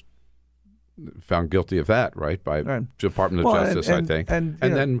and was found guilty of that, right, by Department of Justice, I think. And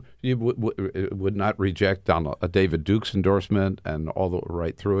then you would not reject David Duke's endorsement and all the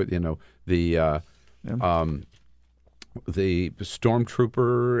right through it. You know, the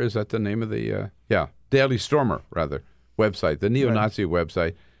Stormtrooper, is that the name of the Daily Stormer, rather, website, the neo-Nazi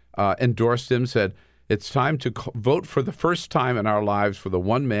website, endorsed him, said, it's time to vote for the first time in our lives for the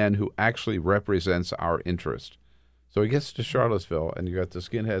one man who actually represents our interest. So he gets to Charlottesville, and you got the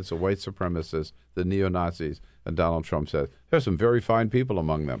skinheads, the white supremacists, the neo-Nazis, and Donald Trump said, there's some very fine people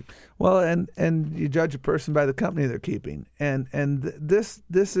among them. Well, and you judge a person by the company they're keeping, and this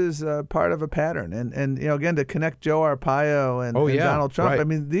is part of a pattern. And you know, again, to connect Joe Arpaio and Donald Trump, I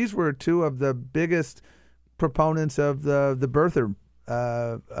mean, these were two of the biggest proponents of the birther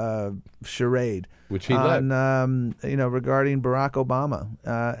charade, which he led, regarding Barack Obama,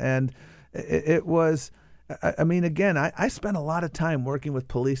 and it was. I mean, again, I spent a lot of time working with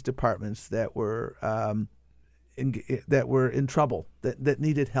police departments that were in trouble, that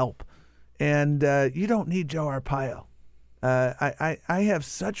needed help, and you don't need Joe Arpaio. I have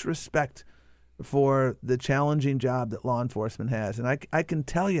such respect for the challenging job that law enforcement has, and I can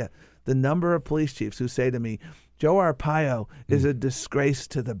tell you the number of police chiefs who say to me, Joe Arpaio is a disgrace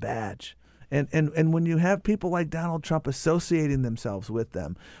to the badge. And when you have people like Donald Trump associating themselves with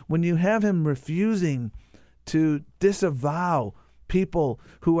them, when you have him refusing to disavow people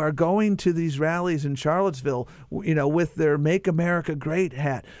who are going to these rallies in Charlottesville, you know, with their Make America Great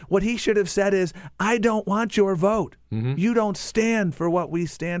hat, what he should have said is, I don't want your vote. Mm-hmm. You don't stand for what we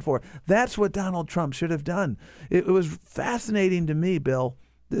stand for. That's what Donald Trump should have done. It was fascinating to me, Bill,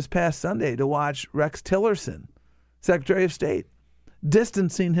 this past Sunday to watch Rex Tillerson, Secretary of State,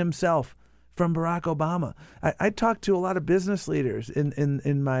 distancing himself from Barack Obama. I talked to a lot of business leaders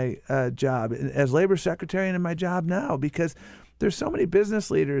in my job as labor secretary and in my job now, because there's so many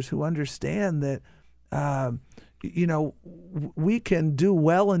business leaders who understand that, we can do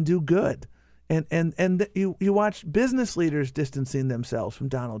well and do good. And you watch business leaders distancing themselves from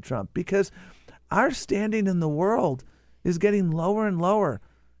Donald Trump because our standing in the world is getting lower and lower.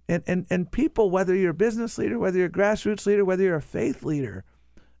 And people, whether you're a business leader, whether you're a grassroots leader, whether you're a faith leader,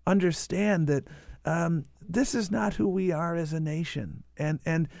 understand that this is not who we are as a nation.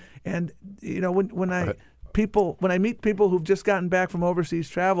 And you know, when I meet people who've just gotten back from overseas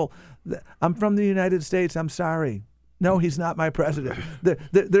travel, I'm from the United States. I'm sorry. No, he's not my president.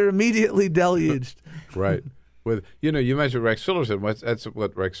 They're immediately deluged. Right. With you mentioned Rex Tillerson. That's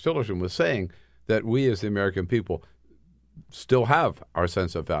what Rex Tillerson was saying, that we as the American people still have our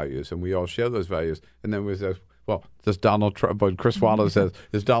sense of values, and we all share those values. And then we say, well, does Donald Trump, what Chris Wallace says,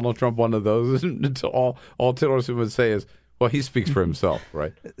 is Donald Trump one of those? And all Tillerson would say is, well, he speaks for himself,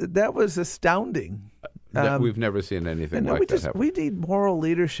 right? That was astounding. We've never seen anything like that happen. We need moral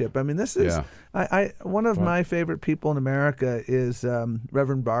leadership. I mean, this is one of my favorite people in America is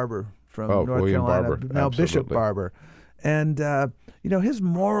Reverend Barber from North William Carolina, Barber. now Absolutely. Bishop Barber. And, his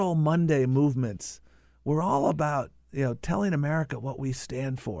Moral Monday movements were all about, telling America what we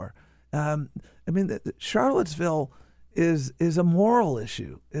stand for. Charlottesville is a moral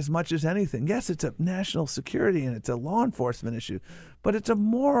issue as much as anything. Yes, it's a national security and it's a law enforcement issue, but it's a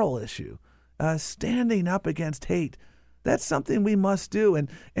moral issue. Standing up against hate, that's something we must do. And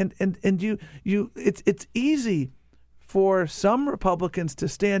it's easy for some Republicans to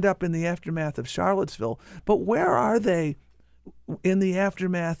stand up in the aftermath of Charlottesville, but where are they in the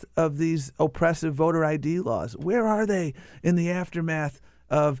aftermath of these oppressive voter ID laws? Where are they in the aftermath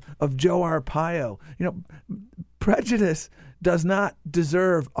of Joe Arpaio? Prejudice does not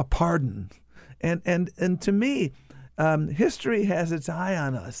deserve a pardon. And to me, history has its eye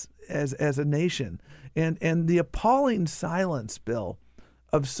on us as a nation. And the appalling silence, Bill,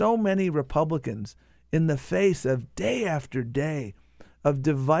 of so many Republicans in the face of day after day of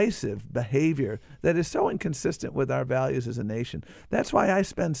divisive behavior that is so inconsistent with our values as a nation. That's why I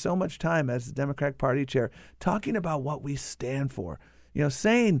spend so much time as the Democratic Party chair talking about what we stand for.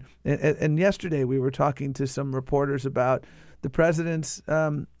 Saying, and yesterday we were talking to some reporters about the president's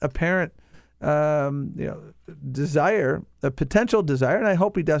apparent desire, a potential desire, and I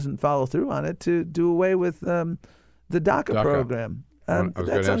hope he doesn't follow through on it, to do away with the DACA program.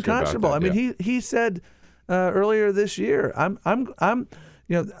 That's unconscionable. I mean, he said earlier this year, I'm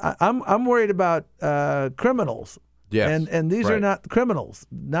worried about criminals. Yes, and these are not criminals,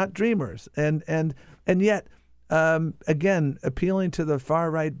 not dreamers, and yet again appealing to the far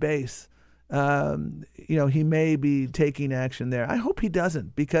right base. He may be taking action there. I hope he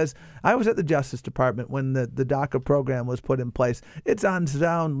doesn't, because I was at the Justice Department when the DACA program was put in place. It's on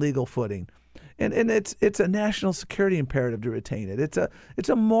sound legal footing. And it's a national security imperative to retain it. It's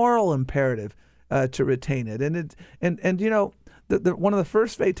a moral imperative to retain it. And one of the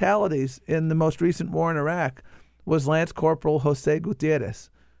first fatalities in the most recent war in Iraq was Lance Corporal Jose Gutierrez.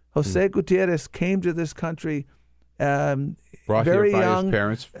 Gutierrez came to this country very young,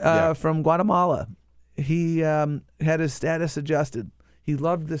 parents, from Guatemala. He had his status adjusted. He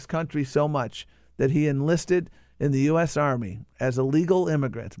loved this country so much that he enlisted in the U.S. Army as a legal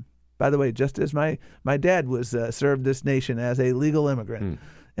immigrant. By the way, just as my dad was served this nation as a legal immigrant,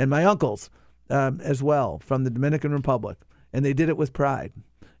 and my uncles as well from the Dominican Republic, and they did it with pride.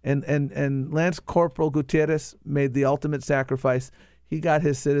 And Lance Corporal Gutierrez made the ultimate sacrifice. He got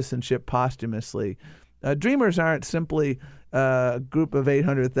his citizenship posthumously. Dreamers aren't simply a group of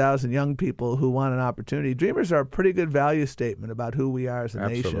 800,000 young people who want an opportunity. Dreamers are a pretty good value statement about who we are as a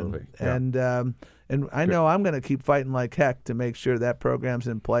nation. Yeah. And I know I'm going to keep fighting like heck to make sure that program's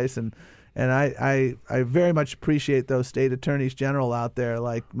in place. And I very much appreciate those state attorneys general out there,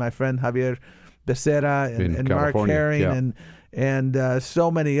 like my friend Javier Becerra and Mark Herring and so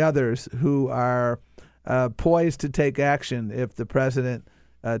many others who are poised to take action if the president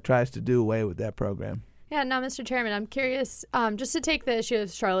tries to do away with that program. Yeah, now, Mr. Chairman, I'm curious, just to take the issue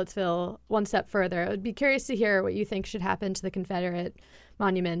of Charlottesville one step further, I would be curious to hear what you think should happen to the Confederate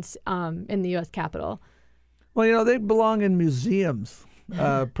monuments in the U.S. Capitol. Well, they belong in museums,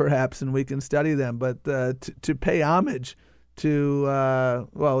 perhaps, and we can study them. But to pay homage to,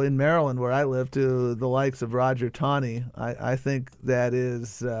 in Maryland, where I live, to the likes of Roger Taney, I think that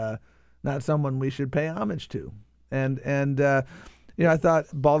is not someone we should pay homage to. And I thought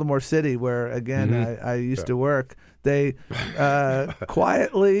Baltimore City, where, again, I used to work, they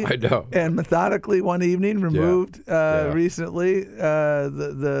quietly and methodically one evening removed recently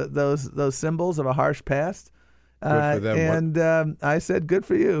those symbols of a harsh past. Good for them. And I said, good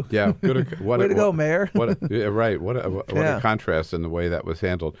for you. Yeah, good. Way to go, Mayor. Right. What a contrast in the way that was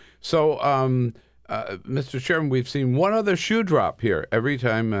handled. So, Mr. Chairman, we've seen one other shoe drop here. Every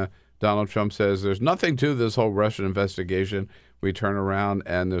time Donald Trump says there's nothing to this whole Russian investigation, we turn around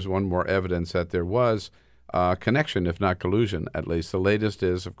and there's one more evidence that there was connection, if not collusion, at least. The latest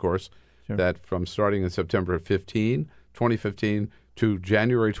is, of course, that from starting in September 2015 to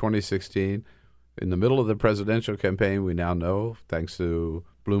January 2016, in the middle of the presidential campaign, we now know, thanks to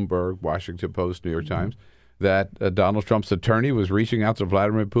Bloomberg, Washington Post, New York Times, that Donald Trump's attorney was reaching out to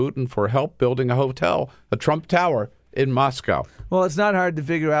Vladimir Putin for help building a hotel, a Trump Tower, in Moscow. Well, it's not hard to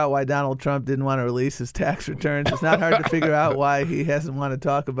figure out why Donald Trump didn't want to release his tax returns. It's not hard to figure out why he hasn't want to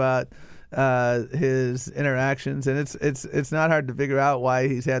talk about his interactions, and it's not hard to figure out why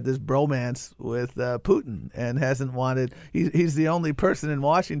he's had this bromance with Putin and hasn't wanted. He's the only person in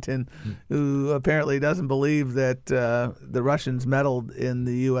Washington who apparently doesn't believe that the Russians meddled in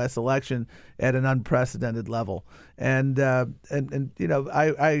the U.S. election at an unprecedented level. And I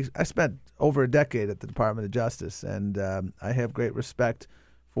spent over a decade at the Department of Justice, and I have great respect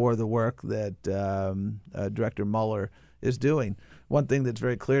for the work that Director Mueller is doing. One thing that's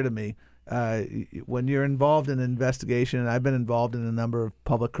very clear to me, when you're involved in an investigation, and I've been involved in a number of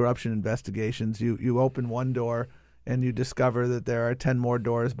public corruption investigations, you open one door and you discover that there are 10 more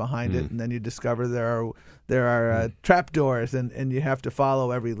doors behind it, and then you discover there are trap doors, and you have to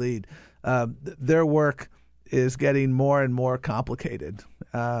follow every lead. Their work is getting more and more complicated.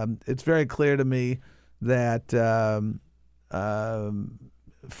 It's very clear to me that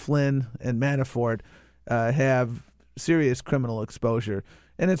Flynn and Manafort have serious criminal exposure.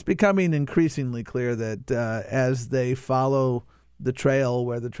 And it's becoming increasingly clear that as they follow the trail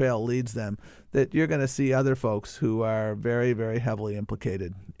where the trail leads them, that you're going to see other folks who are very, very heavily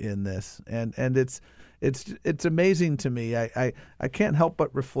implicated in this. And it's amazing to me. I can't help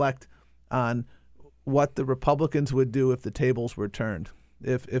but reflect on what the Republicans would do if the tables were turned.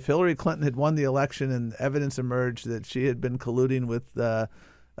 If Hillary Clinton had won the election and evidence emerged that she had been colluding with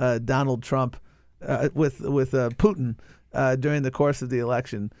Donald Trump, with Putin during the course of the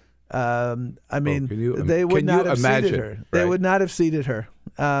election, they would not have seated her. Right. They would not have seated her.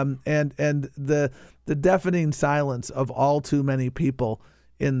 And the deafening silence of all too many people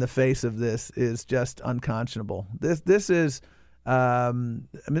in the face of this is just unconscionable. This is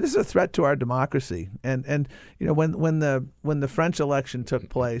a threat to our democracy. And when the French election took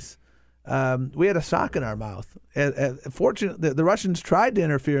place, we had a sock in our mouth. Fortunately, the Russians tried to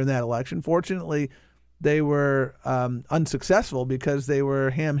interfere in that election. Fortunately, they were unsuccessful because they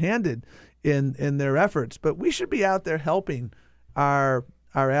were ham-handed in their efforts. But we should be out there helping our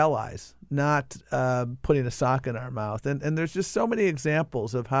allies, not putting a sock in our mouth. And there's just so many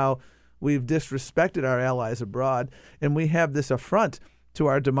examples of how we've disrespected our allies abroad, and we have this affront to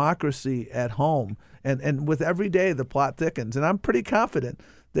our democracy at home. And with every day, the plot thickens. And I'm pretty confident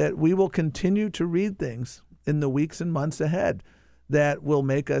that we will continue to read things in the weeks and months ahead that will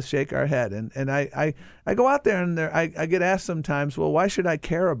make us shake our head. And I go out there and I get asked sometimes, well, why should I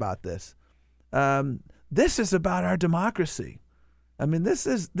care about this? This is about our democracy. I mean, this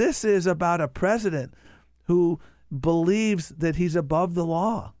is about a president who believes that he's above the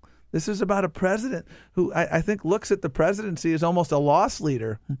law. This is about a president who I think looks at the presidency as almost a loss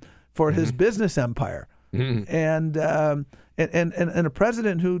leader for his business empire, and a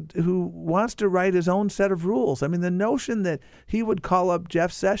president who wants to write his own set of rules. I mean, the notion that he would call up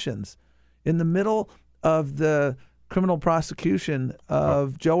Jeff Sessions in the middle of the criminal prosecution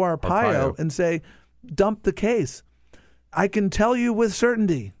of Joe Arpaio and say, dump the case. I can tell you with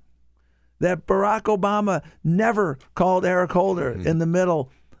certainty that Barack Obama never called Eric Holder in the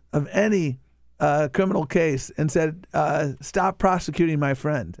middle of any criminal case and said, stop prosecuting my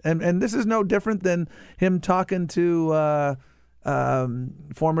friend. And this is no different than him talking to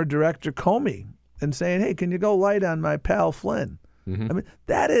former director Comey and saying, hey, can you go light on my pal Flynn? I mean,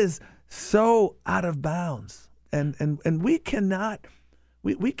 that is so out of bounds. And we cannot,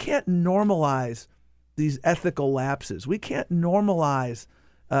 we can't normalize these ethical lapses. We can't normalize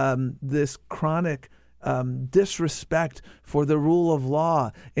this chronic disrespect for the rule of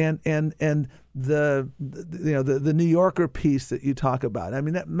law and the New Yorker piece that you talk about. I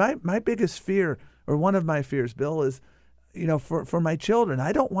mean, that my biggest fear, or one of my fears, Bill, is for my children.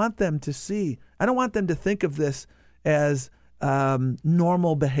 I don't want them to think of this as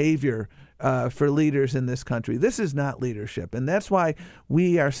normal behavior for leaders in this country. This is not leadership, and that's why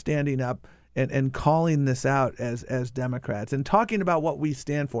we are standing up and calling this out as Democrats and talking about what we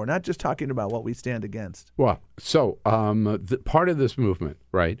stand for, not just talking about what we stand against. Well, so part of this movement,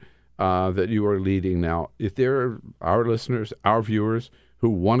 right, that you are leading now, if there are our listeners, our viewers who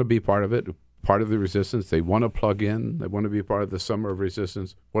want to be part of it, part of the resistance, they want to plug in, they want to be part of the Summer of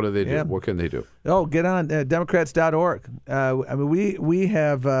Resistance, what do they do? What can they do? Oh, get on Democrats.org. We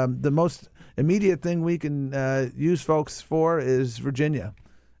have the most immediate thing we can use folks for is Virginia.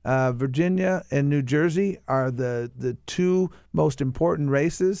 Virginia and New Jersey are the two most important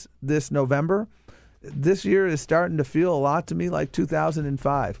races this November. This year is starting to feel a lot to me like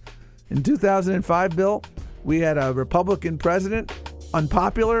 2005. In 2005, Bill, we had a Republican president,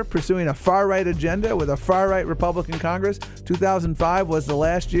 unpopular, pursuing a far-right agenda with a far-right Republican Congress. 2005 was the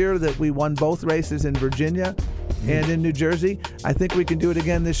last year that we won both races in Virginia and in New Jersey. I think we can do it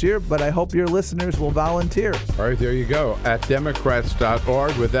again this year, but I hope your listeners will volunteer. All right, there you go, at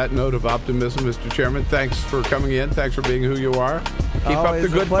Democrats.org. With that note of optimism, Mr. Chairman, thanks for coming in. Thanks for being who you are. Keep up the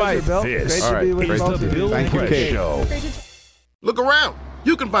good fight. Bill. This Great to be with you both. is the Bill Press Show. Look around.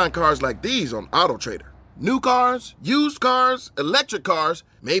 You can find cars like these on AutoTrader. New cars, used cars, electric cars,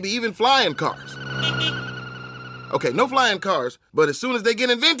 maybe even flying cars. Okay, no flying cars, but as soon as they get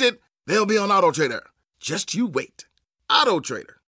invented, they'll be on AutoTrader. Just you wait. AutoTrader.